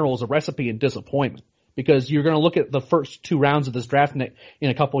draft in general is a recipe in disappointment, because you're going to look at the first 2 rounds of this draft in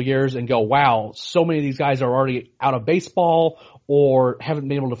a couple of years and go, wow, so many of these guys are already out of baseball or haven't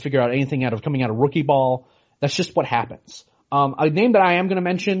been able to figure out anything coming out of rookie ball. That's just what happens. A name that I am going to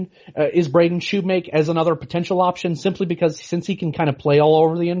mention is Braden Shoemake as another potential option, simply because since he can kind of play all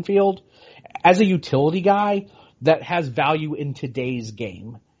over the infield, as a utility guy, that has value in today's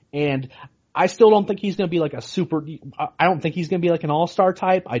game. And I still don't think he's going to be like I don't think he's going to be like an all-star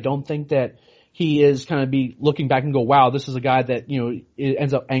type. I don't think that he is kind of be looking back and go, wow, this is a guy that,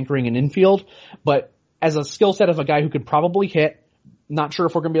 ends up anchoring an infield. But as a skill set of a guy who could probably hit, not sure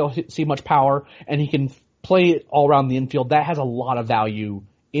if we're going to be able to see much power, and he can play it all around the infield, that has a lot of value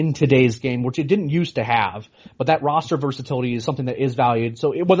in today's game, which it didn't used to have. But that roster versatility is something that is valued.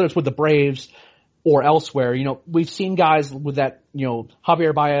 So whether it's with the Braves or elsewhere, we've seen guys with that,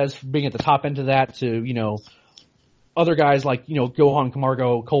 Javier Baez being at the top end of that, to, other guys like, Gohan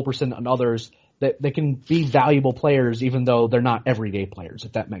Camargo, Culberson, and others, that they can be valuable players even though they're not everyday players,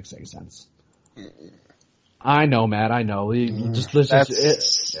 if that makes any sense. I know, Matt, I know.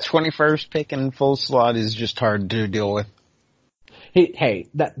 21st pick and full slot is just hard to deal with. Hey,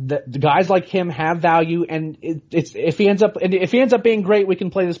 the guys like him have value, and if he ends up being great, we can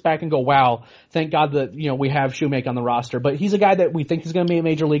play this back and go, wow, thank God that we have Shoemake on the roster. But he's a guy that we think is going to be a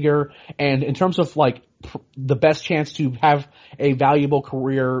major leaguer, and in terms of like the best chance to have a valuable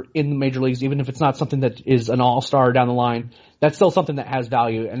career in the major leagues, even if it's not something that is an all-star down the line, that's still something that has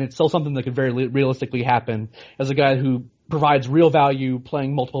value, and it's still something that could very realistically happen as a guy who provides real value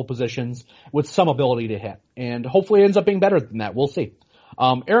playing multiple positions with some ability to hit. And hopefully it ends up being better than that. We'll see.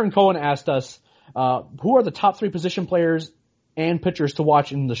 Aaron Cohen asked us, who are the top 3 position players and pitchers to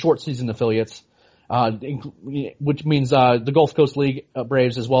watch in the short season affiliates, which means the Gulf Coast League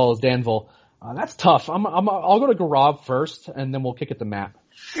Braves as well as Danville. That's tough. I'll go to Gaurav first, and then we'll kick it to Matt.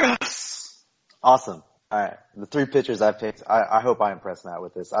 Yes! Awesome. All right. The 3 pitchers I picked, I hope I impress Matt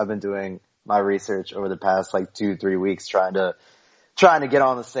with this. I've been doing my research over the past 2-3 weeks trying to get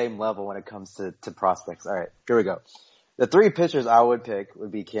on the same level when it comes to prospects. All right, here we go. The 3 pitchers I would pick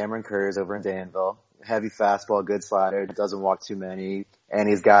would be Cameron Kurz over in Danville. Heavy fastball, good slider, doesn't walk too many, and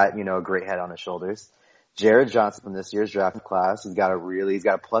he's got, a great head on his shoulders. Jared Johnson from this year's draft class, he's got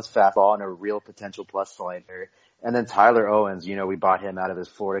a plus fastball and a real potential plus slider. And then Tyler Owens, we bought him out of his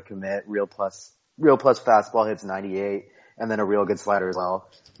Florida commit, real plus fastball, hits 98, and then a real good slider as well.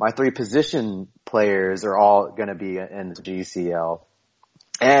 My 3 position players are all going to be in the GCL.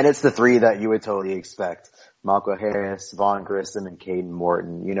 And it's the three that you would totally expect. Malco Harris, Vaughn Grissom, and Caden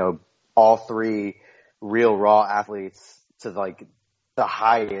Morton. You know, all three real raw athletes to like the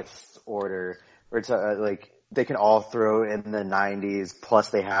highest order, or to like they can all throw in the 90s. Plus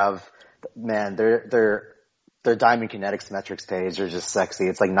they have, man, their Diamond Kinetics metrics page are just sexy.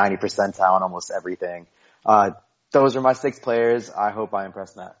 It's like 90 percentile on almost everything. Those are my 6 players. I hope I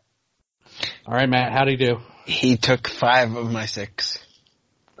impressed Matt. All right, Matt, how'd he do? He took 5 of my 6.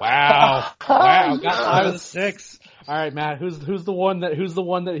 Wow. Wow. Got 5 of the 6. All right, Matt, who's the one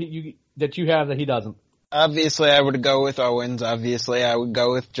that you have that he doesn't? Obviously, I would go with Owens. Obviously, I would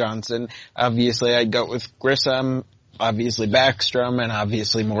go with Johnson. Obviously, I'd go with Grissom. Obviously, Backstrom, and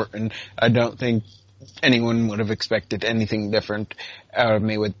obviously Morton. I don't think anyone would have expected anything different out of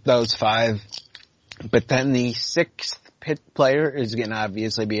me with those 5. But then the 6th player is going to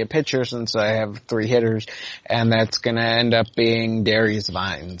obviously be a pitcher, since I have 3 hitters, and that's going to end up being Darius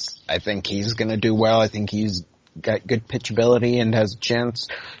Vines. I think he's going to do well. I think he's got good pitchability and has a chance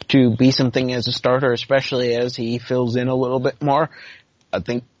to be something as a starter, especially as he fills in a little bit more. I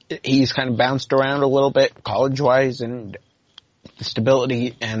think he's kind of bounced around a little bit college-wise, and the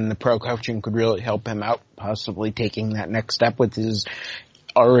stability and the pro coaching could really help him out, possibly taking that next step with his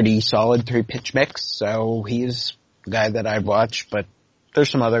already solid 3-pitch mix. So he's the guy that I've watched, but there's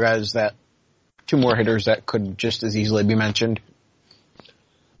some other guys 2 more hitters that could just as easily be mentioned.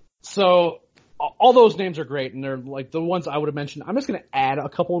 So all those names are great, and they're like the ones I would have mentioned. I'm just going to add a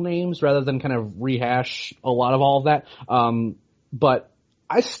couple names rather than kind of rehash a lot of all of that. But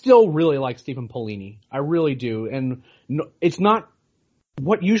I still really like Stephen Polini. I really do. And it's not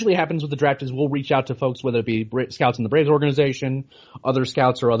what usually happens with the draft is we'll reach out to folks, whether it be scouts in the Braves organization, other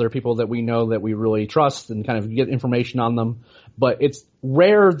scouts, or other people that we know that we really trust, and kind of get information on them. But it's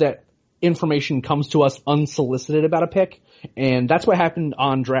rare that information comes to us unsolicited about a pick. And that's what happened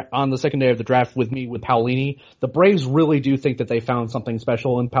on the second day of the draft with me with Paulini. The Braves really do think that they found something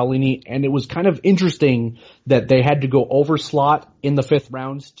special in Paulini, and it was kind of interesting that they had to go over slot in the 5th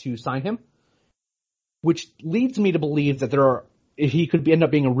round to sign him, which leads me to believe that he could end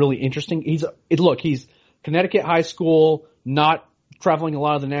up being a really interesting. He's Connecticut high school, not traveling a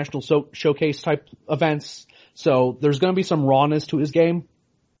lot of the national showcase type events, so there's going to be some rawness to his game.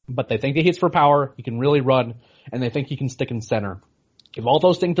 But they think he hits for power, he can really run, and they think he can stick in center. If all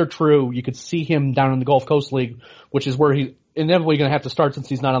those things are true, you could see him down in the Gulf Coast League, which is where he's inevitably going to have to start since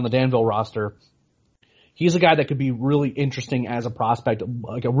he's not on the Danville roster. He's a guy that could be really interesting as a prospect,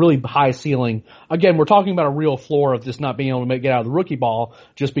 like a really high ceiling. Again, we're talking about a real floor of just not being able to get out of the rookie ball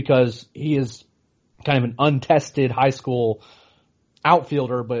just because he is kind of an untested high school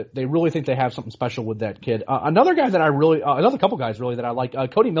outfielder, but they really think they have something special with that kid. Another guy that another couple guys really that I like,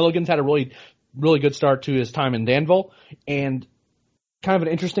 Cody Milligan's had a really, really good start to his time in Danville, and kind of an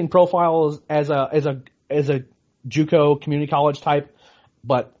interesting profile as a JUCO community college type,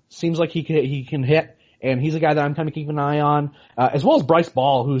 but seems like he can hit. And he's a guy that I'm kind of keeping an eye on, as well as Bryce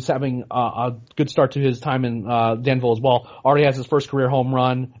Ball, who's having a good start to his time in Danville as well. Already has his first career home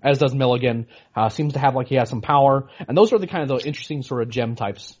run, as does Milligan. Seems to have like he has some power. And those are the kind of the interesting sort of gem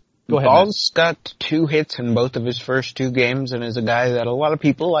types. Go ahead. Ball's got 2 hits in both of his first 2 games, and is a guy that a lot of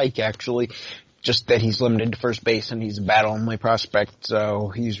people like, actually. Just that he's limited to first base and he's a bat-only prospect, so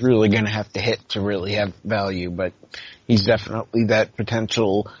he's really going to have to hit to really have value. But he's definitely that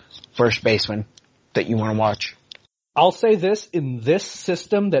potential first baseman that you want to watch. I'll say this, in this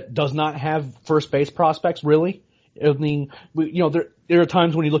system that does not have first base prospects, really, I mean, there are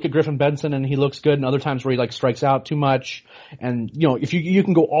times when you look at Griffin Benson and he looks good, and other times where he like strikes out too much. And if you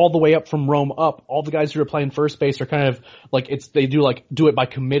can go all the way up from Rome up, all the guys who are playing first base are kind of like they do it by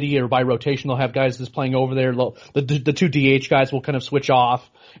committee or by rotation. They'll have guys just playing over there. The 2 DH guys will kind of switch off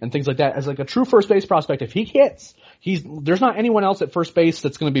and things like that. As like a true first base prospect, if he hits, there's not anyone else at first base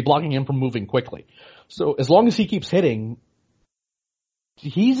that's going to be blocking him from moving quickly. So as long as he keeps hitting,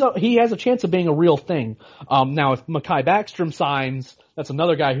 he has a chance of being a real thing. Now if Mekhi Backstrom signs, that's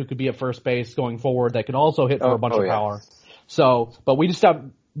another guy who could be at first base going forward that could also hit for a bunch of power. So, but we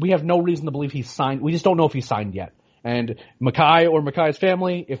have no reason to believe he's signed. We just don't know if he's signed yet. And Mekhi or Mekhi's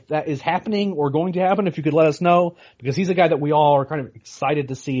family, if that is happening or going to happen, if you could let us know, because he's a guy that we all are kind of excited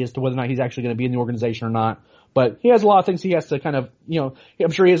to see as to whether or not he's actually going to be in the organization or not. But he has a lot of things he has to kind of,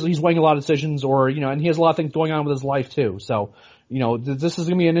 I'm sure he's weighing a lot of decisions and he has a lot of things going on with his life too. So, this is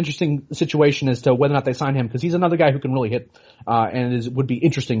going to be an interesting situation as to whether or not they sign him, because he's another guy who can really hit, and would be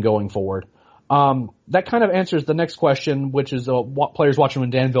interesting going forward. That kind of answers the next question, which is what players watching in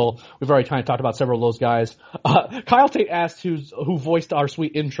Danville. We've already kind of talked about several of those guys. Kyle Tate asked who voiced our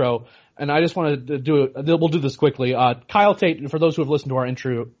sweet intro, and I just wanted to we'll do this quickly. Kyle Tate, for those who have listened to our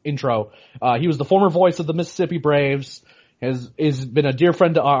intro, he was the former voice of the Mississippi Braves, has been a dear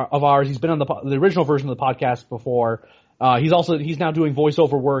friend of ours. He's been on the original version of the podcast before. He's now doing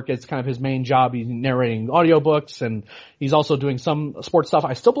voiceover work. It's kind of his main job. He's narrating audiobooks, and he's also doing some sports stuff.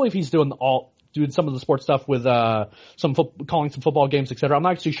 I still believe he's doing some of the sports stuff with calling some football games, etc. I'm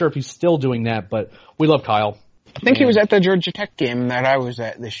not actually sure if he's still doing that, but we love Kyle. I think he was at the Georgia Tech game that I was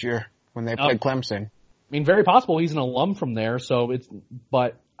at this year when they played Clemson. I mean, very possible he's an alum from there.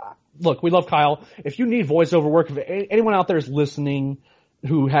 But look, we love Kyle. If you need voiceover work, if anyone out there is listening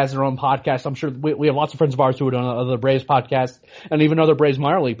who has their own podcast, I'm sure we have lots of friends of ours who are doing other Braves podcasts and even other Braves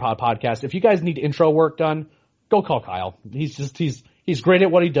minor league podcasts. If you guys need intro work done, go call Kyle. He's great at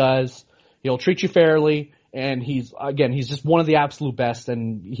what he does. He'll treat you fairly, and he's just one of the absolute best,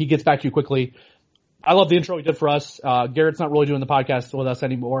 and he gets back to you quickly. I love the intro he did for us. Garrett's not really doing the podcast with us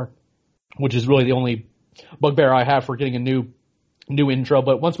anymore, which is really the only bugbear I have for getting a new intro.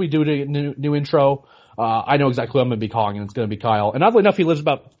 But once we do a new intro, I know exactly who I'm going to be calling, and it's going to be Kyle. And oddly enough, he lives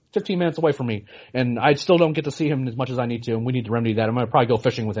about 15 minutes away from me, and I still don't get to see him as much as I need to, and we need to remedy that. I'm going to probably go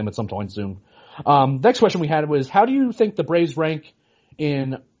fishing with him at some point soon. Next question we had was, how do you think the Braves rank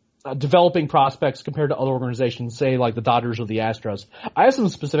in developing prospects compared to other organizations, say like the Dodgers or the Astros? I have some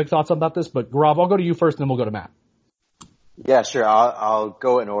specific thoughts about this, but Rob, I'll go to you first, and then we'll go to Matt. Yeah, sure. I'll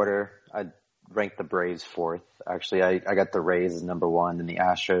go in order. I'd rank the Braves fourth. Actually, I got the Rays as number one, and the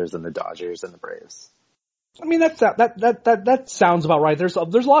Astros, and the Dodgers, and the Braves. I mean, that sounds about right. There's a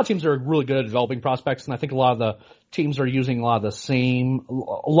lot of teams that are really good at developing prospects, and I think a lot of the teams are using a lot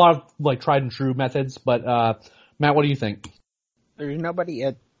of like tried and true methods. But Matt, what do you think? There's nobody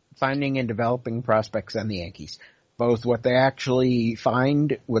at finding and developing prospects than the Yankees. Both what they actually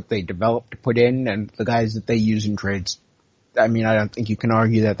find, what they develop to put in, and the guys that they use in trades. I mean, I don't think you can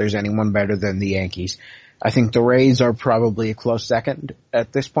argue that there's anyone better than the Yankees. I think the Rays are probably a close second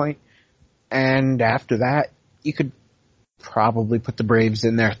at this point. And after that, you could probably put the Braves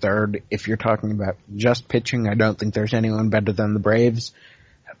in there third. If you're talking about just pitching, I don't think there's anyone better than the Braves.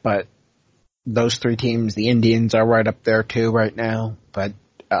 But those three teams, the Indians are right up there too right now. But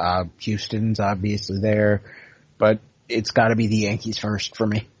Houston's obviously there. But it's got to be the Yankees first for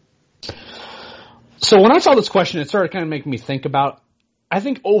me. So when I saw this question, it started kind of making me think about, I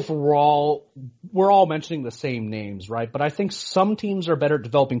think overall, we're all mentioning the same names, right? But I think some teams are better at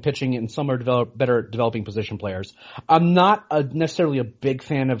developing pitching and some are better at developing position players. I'm not necessarily a big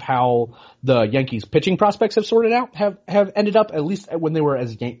fan of how the Yankees pitching prospects have sorted out, have ended up, at least when they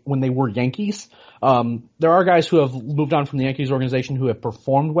were Yankees. There are guys who have moved on from the Yankees organization who have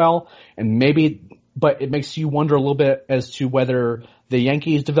performed well, but it makes you wonder a little bit as to whether the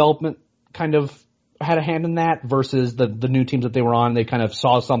Yankees development kind of had a hand in that versus the new teams that they were on. They kind of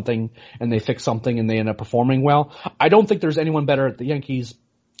saw something and they fixed something and they ended up performing well. I don't think there's anyone better at the Yankees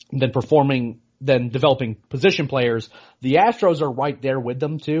than developing position players. The Astros are right there with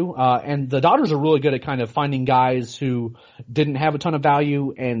them too. And the Dodgers are really good at kind of finding guys who didn't have a ton of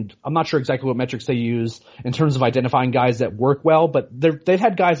value, and I'm not sure exactly what metrics they use in terms of identifying guys that work well, but they've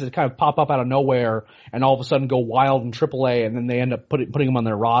had guys that kind of pop up out of nowhere and all of a sudden go wild in AAA, and then they end up putting them on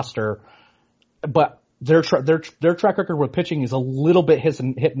their roster. But their track record with pitching is a little bit hit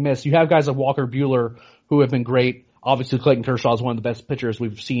and miss. You have guys like Walker Buehler who have been great. Obviously, Clayton Kershaw is one of the best pitchers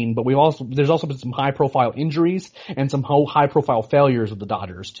we've seen, but there's also been some high profile injuries and some high profile failures with the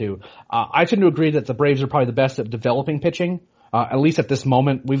Dodgers too. I tend to agree that the Braves are probably the best at developing pitching. At least at this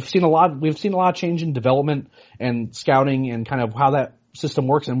moment, we've seen a lot of change in development and scouting and kind of how that system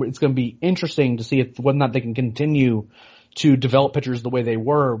works, and it's going to be interesting to see whether or not they can continue to develop pitchers the way they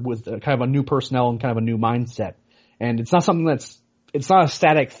were with kind of a new personnel and kind of a new mindset. And it's not something it's not a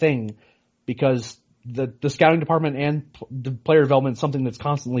static thing, because the scouting department and the player development is something that's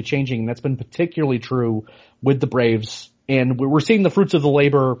constantly changing. And that's been particularly true with the Braves. And we're seeing the fruits of the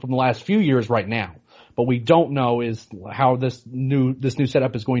labor from the last few years right now. But we don't know is how this new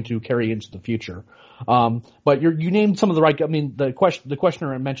setup is going to carry into the future. But you named some of the right. I mean, the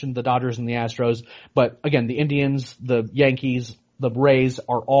questioner mentioned the Dodgers and the Astros, but again, the Indians, the Yankees, the Rays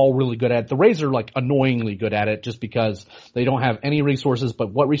are all really good at it. The Rays are like annoyingly good at it, just because they don't have any resources.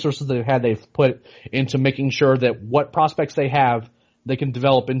 But what resources they've had, they've put into making sure that what prospects they have, they can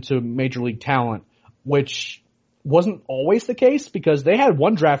develop into major league talent, which wasn't always the case, because they had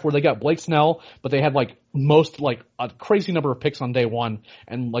one draft where they got Blake Snell, but they had a crazy number of picks on day one,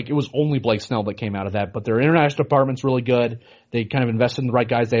 and it was only Blake Snell that came out of that. But their international department's really good. They kind of invested in the right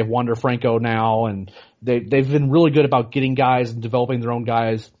guys. They have Wander Franco now, and they've been really good about getting guys and developing their own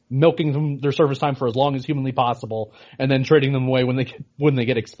guys. milking their service time for as long as humanly possible, and then trading them away when they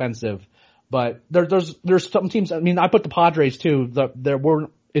get expensive. But there's some teams. I mean, I put the Padres too.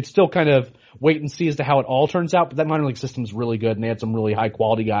 It's still kind of wait and see as to how it all turns out. But that minor league system is really good, and they had some really high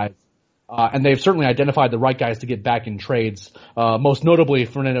quality guys. And they've certainly identified the right guys to get back in trades. Most notably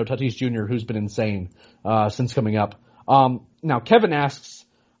Fernando Tatis Jr., who's been insane since coming up. Now Kevin asks.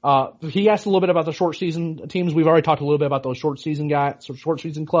 He asked a little bit about the short season teams. We've already talked a little bit about those short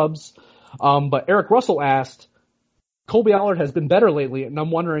season clubs. But Eric Russell asked, Colby Allard has been better lately, and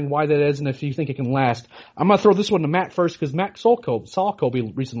I'm wondering why that is and if you think it can last. I'm going to throw this one to Matt first because Matt saw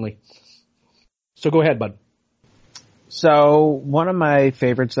Colby recently. So go ahead, bud. So one of my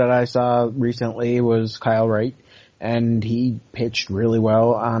favorites that I saw recently was Kyle Wright, and he pitched really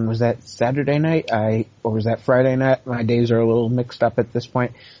well on, was that Saturday night? Or was that Friday night? My days are a little mixed up at this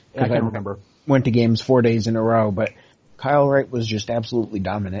point. I can't remember. Went to games 4 days in a row, but Kyle Wright was just absolutely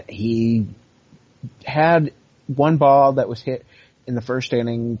dominant. He had one ball that was hit in the first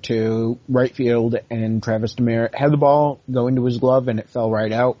inning to right field, and Travis Demeritte had the ball go into his glove and it fell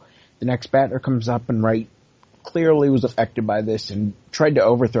right out. The next batter comes up, and Wright clearly was affected by this and tried to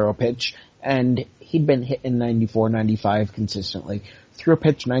overthrow a pitch, and he'd been hitting 94, 95 consistently. Threw a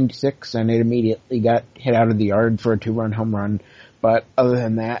pitch 96 and it immediately got hit out of the yard for a 2-run home run. But other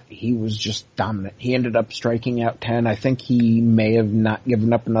than that, he was just dominant. He ended up striking out 10. I think he may have not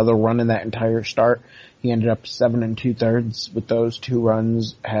given up another run in that entire start. He ended up 7 2/3 with those 2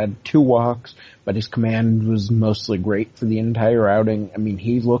 runs, had 2 walks, but his command was mostly great for the entire outing. I mean,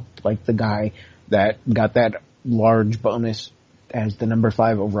 he looked like the guy that got that large bonus as the number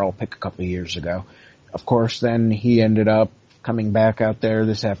 5 overall pick a couple of years ago. Of course, then he ended up coming back out there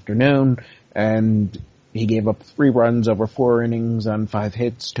this afternoon, and he gave up 3 runs over 4 innings on 5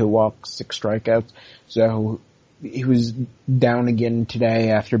 hits, 2 walks, 6 strikeouts. So he was down again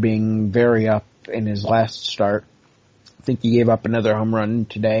today after being very up in his last start. I think he gave up another home run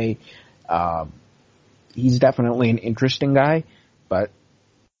today. He's definitely an interesting guy, but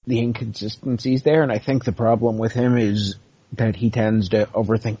the inconsistency's there, and I think the problem with him is that he tends to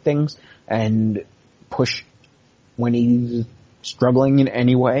overthink things and push when he's struggling in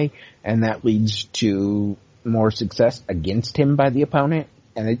any way, and that leads to more success against him by the opponent.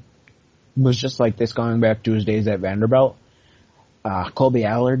 And it was just like this going back to his days at Vanderbilt. Colby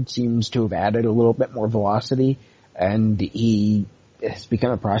Allard seems to have added a little bit more velocity, and he has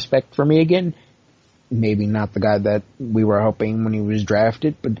become a prospect for me again. Maybe not the guy that we were hoping when he was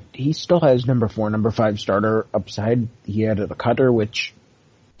drafted, but he still has number 4, number 5 starter upside. He had a cutter, which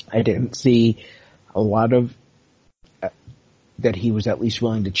I didn't see a lot of that he was at least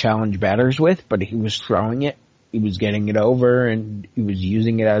willing to challenge batters with, but he was throwing it. He was getting it over, and he was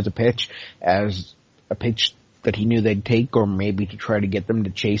using it as a pitch that he knew they'd take, or maybe to try to get them to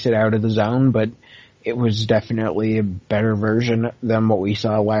chase it out of the zone, but it was definitely a better version than what we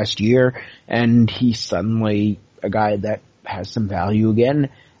saw last year, and he's suddenly a guy that has some value again.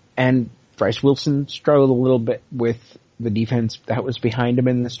 And Bryce Wilson struggled a little bit with the defense that was behind him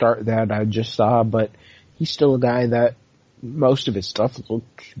in the start that I just saw, but he's still a guy that most of his stuff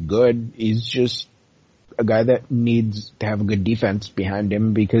looks good. He's just a guy that needs to have a good defense behind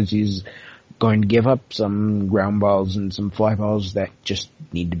him because he's going to give up some ground balls and some fly balls that just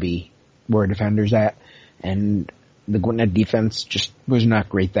need to be where a defender's at. And the Gwinnett defense just was not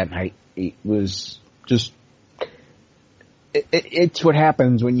great that night. It was just, it's what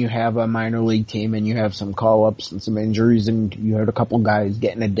happens when you have a minor league team and you have some call-ups and some injuries, and you had a couple guys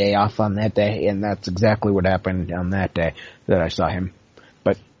getting a day off on that day, and that's exactly what happened on that day that I saw him.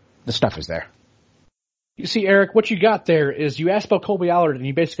 But the stuff is there. You see, Eric, what you got there is you asked about Colby Allard, and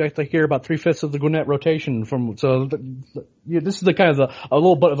you basically have to hear about 3/5 of the Gwinnett rotation this is the kind of a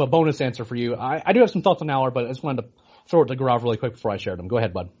little bit of a bonus answer for you. I do have some thoughts on Allard, but I just wanted to throw it to Gaurav really quick before I shared them. Go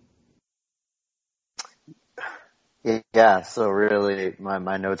ahead, bud. Yeah, so really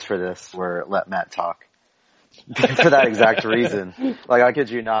my notes for this were let Matt talk. For that exact reason. Like, I kid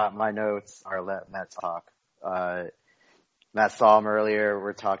you not, my notes are let Matt talk. Matt saw him earlier.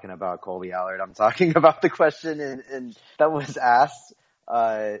 We're talking about Colby Allard. I'm talking about the question and that was asked.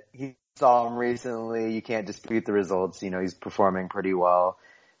 He saw him recently. You can't dispute the results. You know, he's performing pretty well.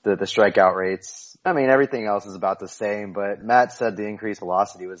 The strikeout rates, I mean, everything else is about the same, but Matt said the increased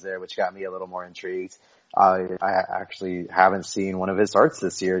velocity was there, which got me a little more intrigued. I actually haven't seen one of his starts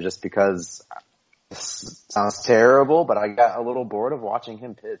this year just because it sounds terrible, but I got a little bored of watching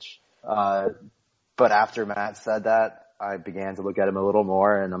him pitch. But after Matt said that, I began to look at him a little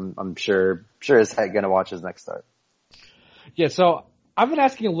more, and I'm sure as heck gonna watch his next start. Yeah, so I've been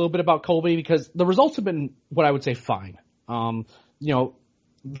asking a little bit about Colby because the results have been what I would say fine.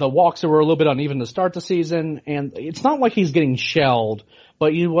 the walks were a little bit uneven to start the season, and it's not like he's getting shelled,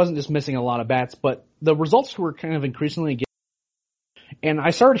 but he wasn't just missing a lot of bats, but the results were kind of increasingly getting. And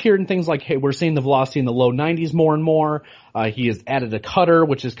I started hearing things like, hey, we're seeing the velocity in the low 90s more and more. He has added a cutter,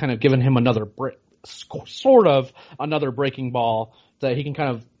 which has kind of given him sort of another breaking ball that he can kind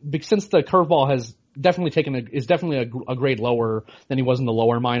of, since the curveball has definitely is definitely a grade lower than he was in the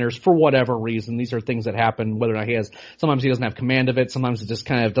lower minors for whatever reason. These are things that happen, whether or not sometimes he doesn't have command of it, sometimes it just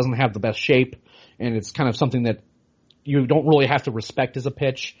kind of doesn't have the best shape, and it's kind of something that you don't really have to respect as a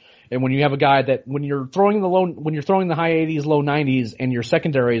pitch. And when you have a guy that when you're throwing the high 80s, low 90s, and your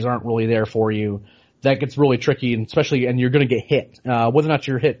secondaries aren't really there for you, that gets really tricky, and you're going to get hit. Whether or not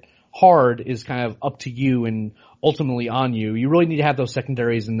you're hit hard is kind of up to you and ultimately on you. You really need to have those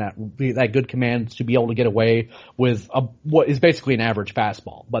secondaries and that good command to be able to get away with what is basically an average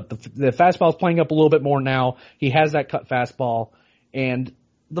fastball. But the fastball is playing up a little bit more now. He has that cut fastball, and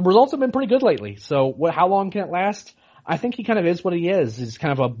the results have been pretty good lately. So how long can it last? I think he kind of is what he is. He's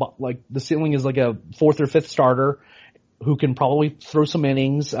kind of the ceiling is like a fourth or fifth starter who can probably throw some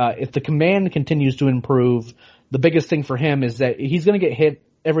innings. If the command continues to improve, the biggest thing for him is that he's going to get hit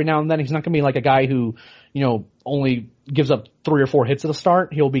every now and then. He's not going to be like a guy who, only gives up 3 or 4 hits at the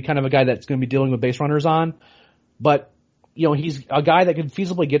start. He'll be kind of a guy that's going to be dealing with base runners on. But, he's a guy that can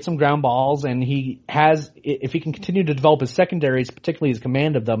feasibly get some ground balls, and if he can continue to develop his secondaries, particularly his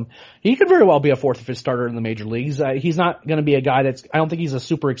command of them, he could very well be a fourth or fifth starter in the major leagues. He's not going to be a guy I don't think he's a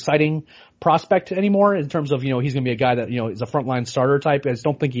super exciting prospect anymore in terms of, he's going to be a guy that, is a frontline starter type. I just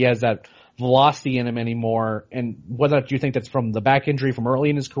don't think he has that velocity in him anymore, and whether you think that's from the back injury from early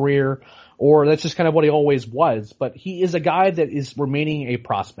in his career or that's just kind of what he always was, but he is a guy that is remaining a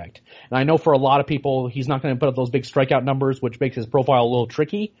prospect. And I know for a lot of people he's not going to put up those big strikeout numbers, which makes his profile a little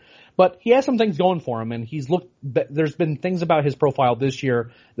tricky, but he has some things going for him, and there's been things about his profile this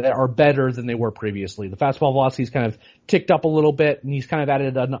year that are better than they were previously. The fastball velocity's kind of ticked up a little bit, and he's kind of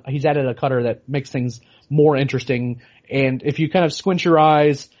added a cutter that makes things more interesting. And if you kind of squint your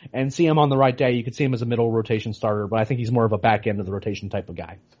eyes and see him on the right day, you could see him as a middle rotation starter, but I think he's more of a back end of the rotation type of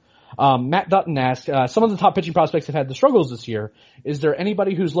guy. Matt Dutton asked, some of the top pitching prospects have had the struggles this year. Is there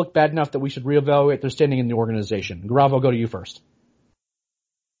anybody who's looked bad enough that we should reevaluate their standing in the organization? Gaurav, I'll go to you first.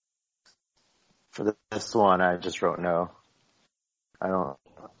 For this one, I just wrote no.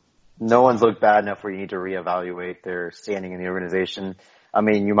 No one's looked bad enough where you need to reevaluate their standing in the organization. I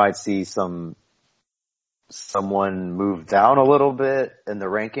mean, you might see someone move down a little bit in the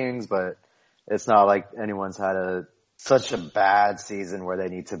rankings, but it's not like anyone's had such a bad season where they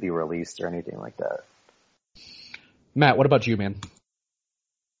need to be released or anything like that. Matt, what about you, man?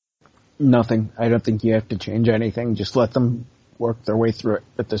 Nothing. I don't think you have to change anything. Just let them work their way through it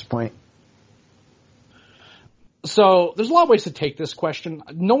at this point. So there's a lot of ways to take this question.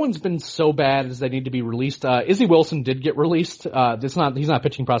 No one's been so bad as they need to be released. Izzy Wilson did get released. He's not a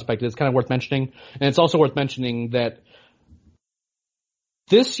pitching prospect. It's kind of worth mentioning. And it's also worth mentioning that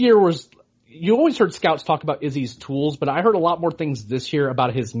this year you always heard scouts talk about Izzy's tools, but I heard a lot more things this year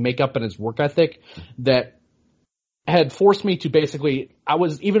about his makeup and his work ethic that had forced me to basically,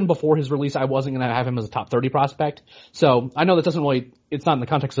 even before his release, I wasn't going to have him as a top 30 prospect. So I know that it's not in the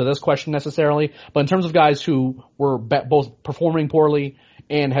context of this question necessarily, but in terms of guys who were both performing poorly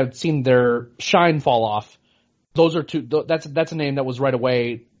and had seen their shine fall off, those are two, that's a name that was right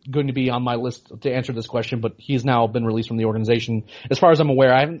away going to be on my list to answer this question, but he's now been released from the organization. As far as I'm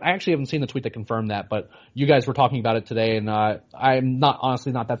aware, I actually haven't seen the tweet that confirmed that, but you guys were talking about it today, and I'm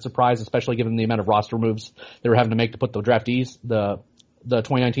honestly not that surprised, especially given the amount of roster moves they were having to make to put the draftees, the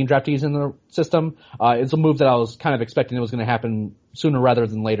 2019 draftees in the system. It's a move that I was kind of expecting it was going to happen sooner rather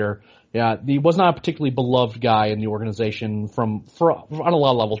than later. Yeah, he was not a particularly beloved guy in the organization on a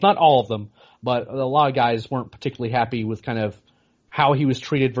lot of levels. Not all of them, but a lot of guys weren't particularly happy with kind of how he was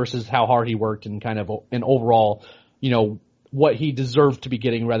treated versus how hard he worked and kind of an overall, what he deserved to be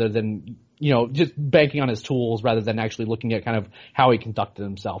getting rather than, just banking on his tools rather than actually looking at kind of how he conducted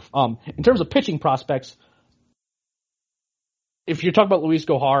himself. In terms of pitching prospects, if you're talking about Luis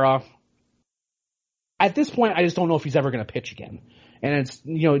Gohara, at this point, I just don't know if he's ever going to pitch again. And it's,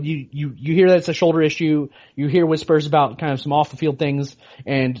 you hear that it's a shoulder issue. You hear whispers about kind of some off the field things.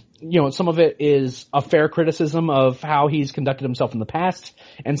 And, some of it is a fair criticism of how he's conducted himself in the past.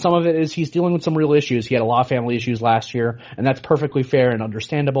 And some of it is he's dealing with some real issues. He had a lot of family issues last year, and that's perfectly fair and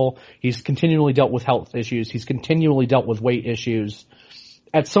understandable. He's continually dealt with health issues. He's continually dealt with weight issues.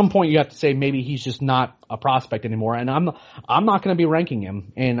 At some point you have to say maybe he's just not a prospect anymore, and I'm not going to be ranking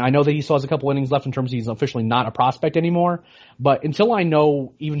him. And I know that he still has a couple innings left in terms of he's officially not a prospect anymore, but until I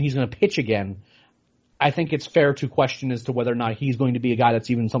know even he's going to pitch again, I think it's fair to question as to whether or not he's going to be a guy that's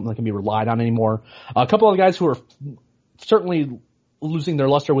even something that can be relied on anymore. A couple of guys who are certainly losing their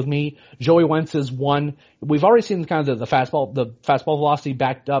luster with me. Joey Wentz is one. We've already seen kind of the fastball velocity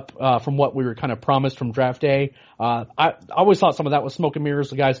backed up from what we were kind of promised from draft day. I always thought some of that was smoke and mirrors.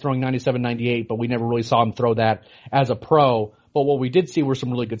 The guys throwing 97, 98, but we never really saw him throw that as a pro. But what we did see were some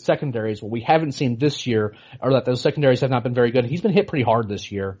really good secondaries. What we haven't seen this year are that those secondaries have not been very good. He's been hit pretty hard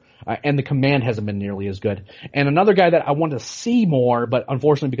this year, and the command hasn't been nearly as good. And another guy that I want to see more, but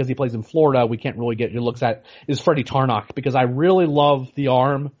unfortunately because he plays in Florida, we can't really get your looks at, is Freddie Tarnok, because I really love the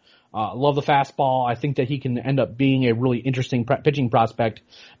arm, love the fastball. I think that he can end up being a really interesting pitching prospect,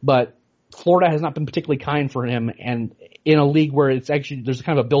 but Florida has not been particularly kind for him, and in a league where it's actually, there's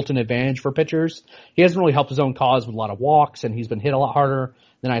kind of a built-in advantage for pitchers, he hasn't really helped his own cause with a lot of walks, and he's been hit a lot harder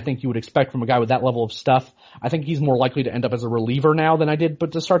than I think you would expect from a guy with that level of stuff. I think he's more likely to end up as a reliever now than I did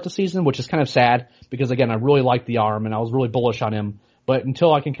but to start the season, which is kind of sad, because again, I really like the arm, and I was really bullish on him, but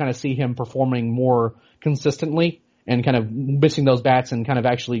until I can kind of see him performing more consistently, and kind of missing those bats and kind of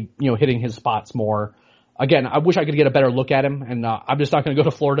actually, hitting his spots more, again, I wish I could get a better look at him, and I'm just not going to go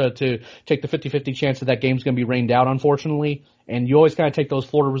to Florida to take the 50-50 chance that game's going to be rained out, unfortunately. And you always kind of take those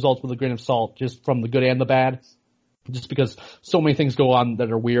Florida results with a grain of salt, just from the good and the bad, just because so many things go on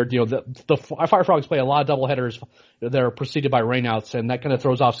that are weird. The Fire Frogs play a lot of doubleheaders that are preceded by rainouts, and that kind of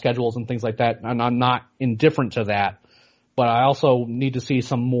throws off schedules and things like that, and I'm not indifferent to that. But I also need to see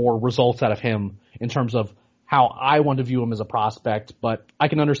some more results out of him in terms of how I want to view him as a prospect, but I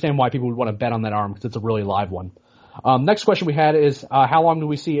can understand why people would want to bet on that arm because it's a really live one. Next question we had is, how long do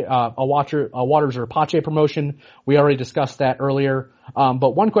we see a Waters or Pache promotion? We already discussed that earlier.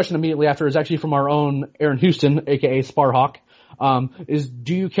 But one question immediately after is actually from our own Aaron Houston, aka Sparhawk, is,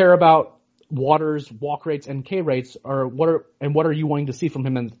 do you care about Waters, walk rates, and K rates, or what are you wanting to see from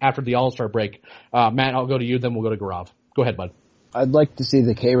him after the All-Star break? Matt, I'll go to you, then we'll go to Gaurav. Go ahead, bud. I'd like to see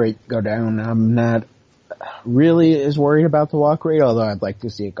the K rate go down. I'm not really as worried about the walk rate, although I'd like to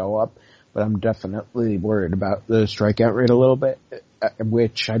see it go up, but I'm definitely worried about the strikeout rate a little bit,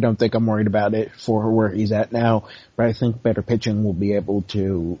 which I don't think I'm worried about it for where he's at now, but I think better pitching will be able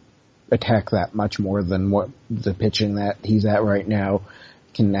to attack that much more than what the pitching that he's at right now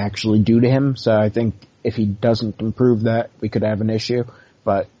can actually do to him. So I think if he doesn't improve that, we could have an issue,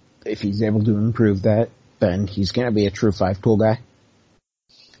 but if he's able to improve that, then he's going to be a true 5-tool guy.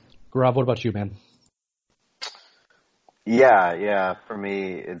 Gaurav, what about you, man? Yeah. For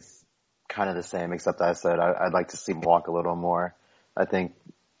me, it's kind of the same, except I said I'd like to see him walk a little more. I think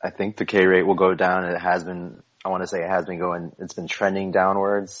the K rate will go down, and it has been. I want to say it has been going. It's been trending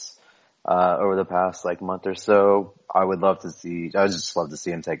downwards over the past month or so. I would just love to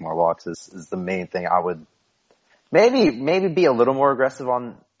see him take more walks. This is the main thing. I would maybe be a little more aggressive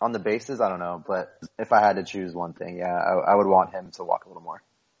on the bases. I don't know, but if I had to choose one thing, I would want him to walk a little more.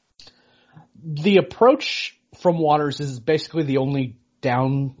 The approach from Waters is basically the only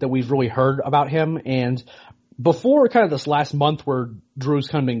down that we've really heard about him. And before kind of this last month where Drew's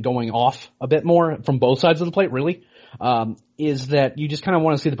kind of been going off a bit more from both sides of the plate, really, is that you just kind of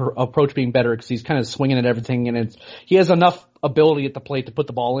want to see the approach being better because he's kind of swinging at everything, and he has enough ability at the plate to put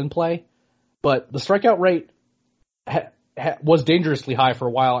the ball in play. But the strikeout rate was dangerously high for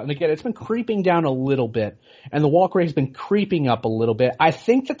a while, and again, it's been creeping down a little bit, and the walk rate has been creeping up a little bit. I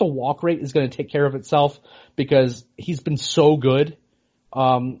think that the walk rate is going to take care of itself because he's been so good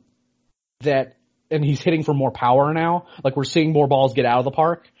and he's hitting for more power now. Like, we're seeing more balls get out of the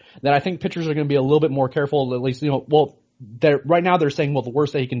park. That I think pitchers are going to be a little bit more careful. At least, right now they're saying, the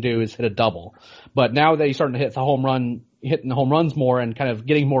worst that he can do is hit a double. But now that he's starting to hitting the home runs more and kind of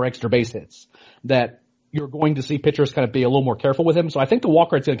getting more extra base hits, that you're going to see pitchers kind of be a little more careful with him. So I think the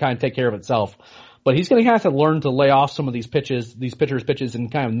walk rate's going to kind of take care of itself. But he's going to have to learn to lay off some of these pitches, these pitchers' pitches,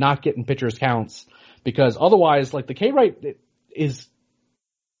 and kind of not get in pitchers' counts, because otherwise, the K rate is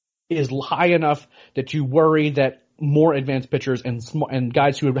high enough that you worry that more advanced pitchers and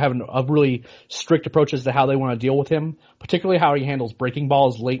guys who have a really strict approach as to how they want to deal with him, particularly how he handles breaking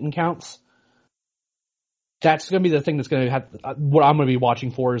balls late in counts. That's going to be the thing that's going to have, what I'm going to be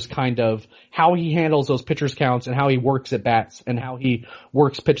watching for is kind of how he handles those pitchers counts and how he works at bats and how he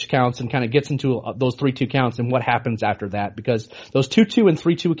works pitch counts and kind of gets into those 3-2 counts and what happens after that. Because those 2-2 and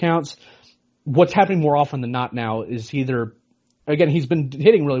 3-2 counts, what's happening more often than not now is either, again, he's been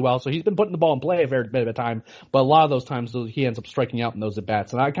hitting really well, so he's been putting the ball in play a fair bit of a time, but a lot of those times he ends up striking out in those at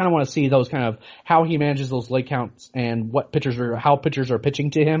bats. And I kind of want to see those kind of how he manages those late counts and how pitchers are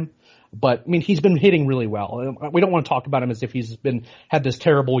pitching to him. But I mean, he's been hitting really well. We don't want to talk about him as if he's had this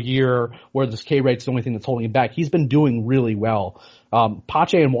terrible year where this K rate's the only thing that's holding him back. He's been doing really well.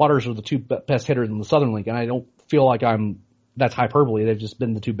 Pache and Waters are the two best hitters in the Southern League, and I don't feel like that's hyperbole. They've just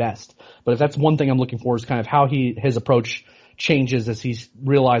been the two best. But if that's one thing I'm looking for is kind of how his approach changes as he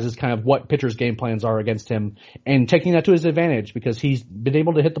realizes kind of what pitchers' game plans are against him and taking that to his advantage, because he's been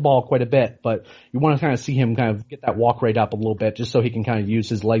able to hit the ball quite a bit, but you want to kind of see him kind of get that walk rate up a little bit just so he can kind of use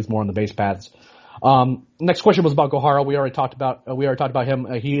his legs more on the base paths. Next question was about Gohara. We already talked about him.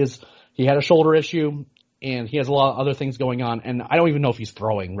 He had a shoulder issue and he has a lot of other things going on, and I don't even know if he's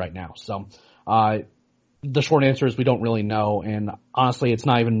throwing right now. So, the short answer is we don't really know, and honestly, it's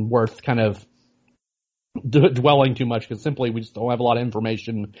not even worth kind of dwelling too much, because simply we just don't have a lot of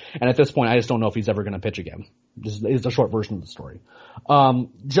information, and at this point I just don't know if he's ever going to pitch again. This is the short version of the story.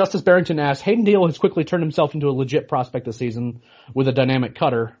 Justice Barrington asks, Hayden Deal has quickly turned himself into a legit prospect this season with a dynamic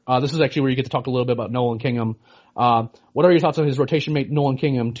cutter. This is actually where you get to talk a little bit about Nolan Kingham. What are your thoughts on his rotation mate Nolan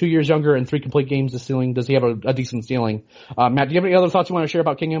Kingham? 2 years younger and 3 complete games this ceiling. Does he have a decent ceiling? Matt, do you have any other thoughts you want to share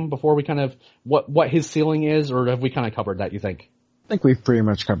about Kingham before we kind of what his ceiling is, or have we kind of covered that, you think? I think we've pretty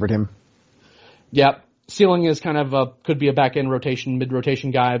much covered him. Yep. Ceiling is kind of could be a back end rotation, mid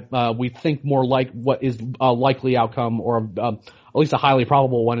rotation guy. We think more like what is a likely outcome, or at least a highly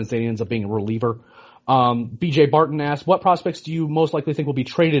probable one, is that he ends up being a reliever. BJ Barton asks, what prospects do you most likely think will be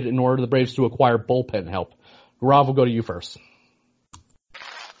traded in order for the Braves to acquire bullpen help? Rob, we'll go to you first.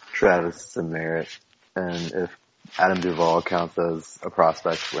 Travis Samaritt, and if Adam Duvall counts as a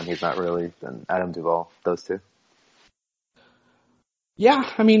prospect when he's not really, then Adam Duvall, those two. Yeah,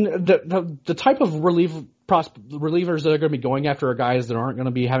 I mean, the type of relievers that are going to be going after are guys that aren't going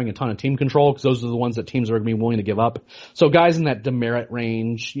to be having a ton of team control, because those are the ones that teams are going to be willing to give up. So guys in that demerit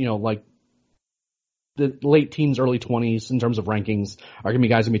range, like the late teens, early 20s in terms of rankings, are going to be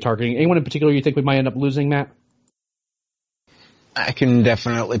guys going to be targeting. Anyone in particular you think we might end up losing, Matt? I can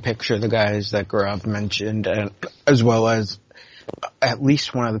definitely picture the guys that Gaurav mentioned, and as well as at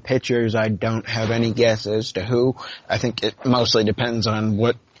least one of the pitchers. I don't have any guess as to who. I think it mostly depends on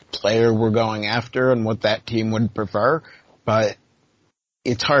what player we're going after and what that team would prefer, but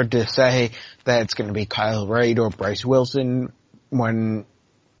it's hard to say that it's going to be Kyle Wright or Bryce Wilson when,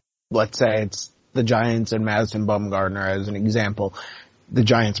 let's say, it's the Giants and Madison Bumgarner as an example. The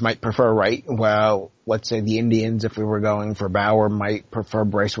Giants might prefer Wright, while, let's say, the Indians, if we were going for Bauer, might prefer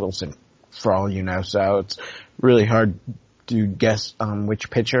Bryce Wilson, for all you know. So it's really hard to guess on which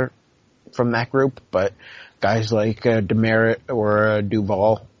pitcher from that group, but guys like Demerit or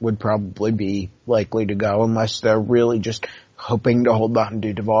Duvall would probably be likely to go, unless they're really just hoping to hold on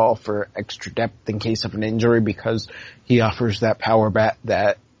to Duvall for extra depth in case of an injury, because he offers that power bat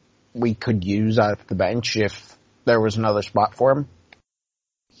that we could use off the bench if there was another spot for him.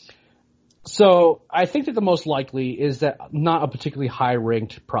 So I think that the most likely is that not a particularly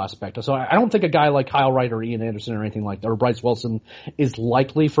high-ranked prospect. So I don't think a guy like Kyle Wright or Ian Anderson or anything like that, or Bryce Wilson, is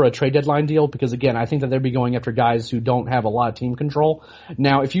likely for a trade deadline deal, because again, I think that they'd be going after guys who don't have a lot of team control.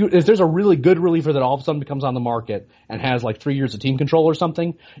 Now, if there's a really good reliever that all of a sudden becomes on the market and has like 3 years of team control or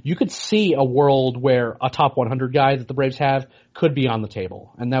something, you could see a world where a top 100 guy that the Braves have could be on the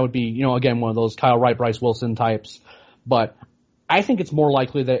table. And that would be, again, one of those Kyle Wright, Bryce Wilson types. But I think it's more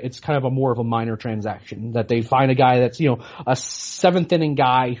likely that it's kind of more of a minor transaction, that they find a guy that's, a seventh inning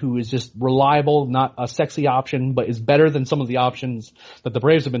guy who is just reliable, not a sexy option, but is better than some of the options that the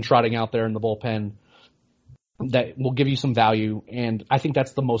Braves have been trotting out there in the bullpen, that will give you some value. And I think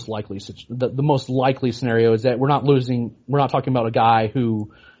that's the most likely, the most likely scenario, is that we're not talking about a guy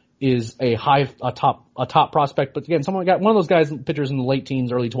who is a top prospect, but again, one of those guys, pitchers in the late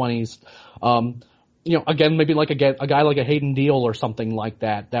teens, early 20s, again, maybe like a guy like a Hayden Deal or something like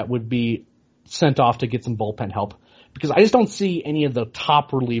that would be sent off to get some bullpen help. Because I just don't see any of the top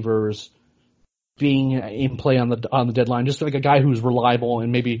relievers being in play on the deadline. Just like a guy who's reliable,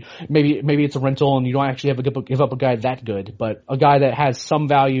 and maybe it's a rental and you don't actually have to give up a guy that good, but a guy that has some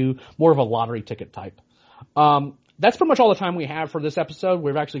value, more of a lottery ticket type. That's pretty much all the time we have for this episode.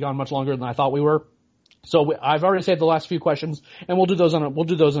 We've actually gone much longer than I thought we were. So I've already saved the last few questions, and we'll do those in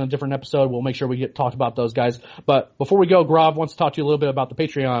a different episode. We'll make sure we talked about those guys. But before we go, Grav wants to talk to you a little bit about the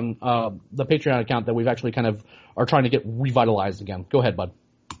Patreon account that we've actually kind of are trying to get revitalized again. Go ahead, bud.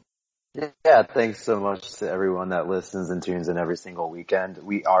 Yeah, thanks so much to everyone that listens and tunes in every single weekend.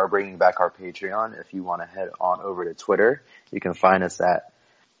 We are bringing back our Patreon. If you want to head on over to Twitter, you can find us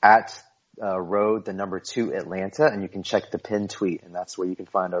at road 2 Atlanta, and you can check the pinned tweet, and that's where you can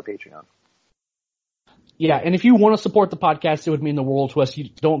find our Patreon. Yeah, and if you want to support the podcast, it would mean the world to us. You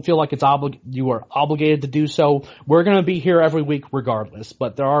don't feel like you are obligated to do so. We're going to be here every week regardless,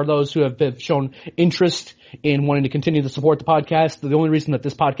 but there are those who have shown interest in wanting to continue to support the podcast. The only reason that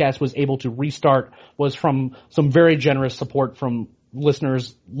this podcast was able to restart was from some very generous support from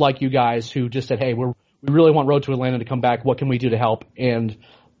listeners like you guys who just said, hey, we really want Road to Atlanta to come back. What can we do to help? And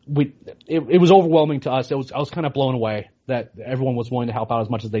it was overwhelming to us. I was kind of blown away that everyone was willing to help out as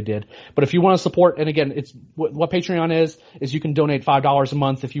much as they did. But if you want to support, and again, it's what Patreon is you can donate $5 a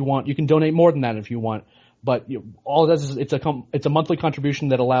month if you want. You can donate more than that if you want. But all it does is it's a monthly contribution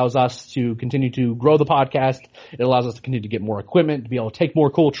that allows us to continue to grow the podcast. It allows us to continue to get more equipment, to be able to take more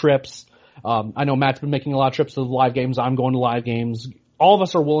cool trips. I know Matt's been making a lot of trips to the live games. I'm going to live games. All of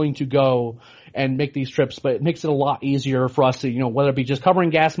us are willing to go and make these trips, but it makes it a lot easier for us to, whether it be just covering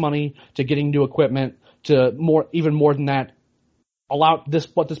gas money to getting new equipment to even more than that. What this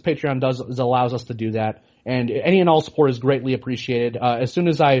Patreon does is allows us to do that. And any and all support is greatly appreciated. As soon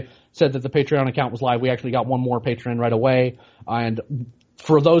as I said that the Patreon account was live, we actually got one more patron right away. And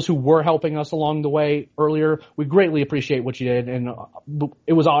for those who were helping us along the way earlier, we greatly appreciate what you did. And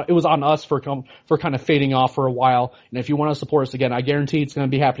it was on us for kind of fading off for a while. And if you want to support us again, I guarantee it's going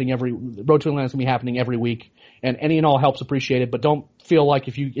to be happening Road to Atlanta is going to be happening every week. And any and all help's appreciated. But don't feel like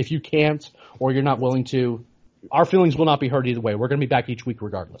if you can't or you're not willing to, our feelings will not be hurt either way. We're going to be back each week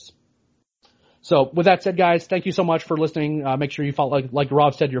regardless. So with that said, guys, thank you so much for listening. Make sure you follow, like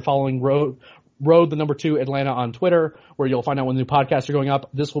Rob said, you're following Road the number 2 Atlanta on Twitter, where you'll find out when new podcasts are going up.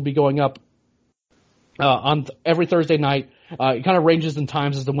 This will be going up on every Thursday night. It kind of ranges in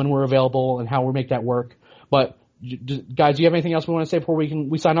times as to when we're available and how we make that work. But guys, do you have anything else we want to say before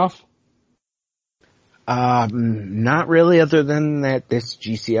we sign off? Not really, other than that this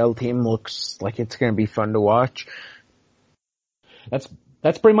GCL team looks like it's going to be fun to watch.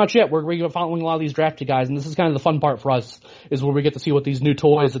 That's pretty much it. We're following a lot of these drafty guys, and this is kind of the fun part for us, is where we get to see what these new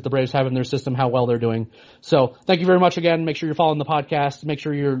toys that the Braves have in their system, how well they're doing. So thank you very much again. Make sure you're following the podcast. Make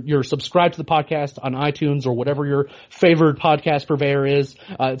sure you're subscribed to the podcast on iTunes or whatever your favorite podcast purveyor is.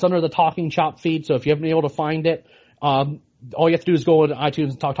 It's under the Talking Chop feed, so if you haven't been able to find it, all you have to do is go to iTunes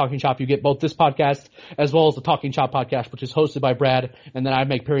and Talking Chop. You get both this podcast as well as the Talking Chop podcast, which is hosted by Brad, and then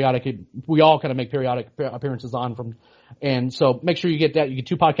we all kind of make periodic appearances on from. And so make sure you get that. You get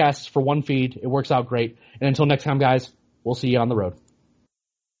 2 podcasts for one feed. It works out great. And until next time, guys, we'll see you on the road.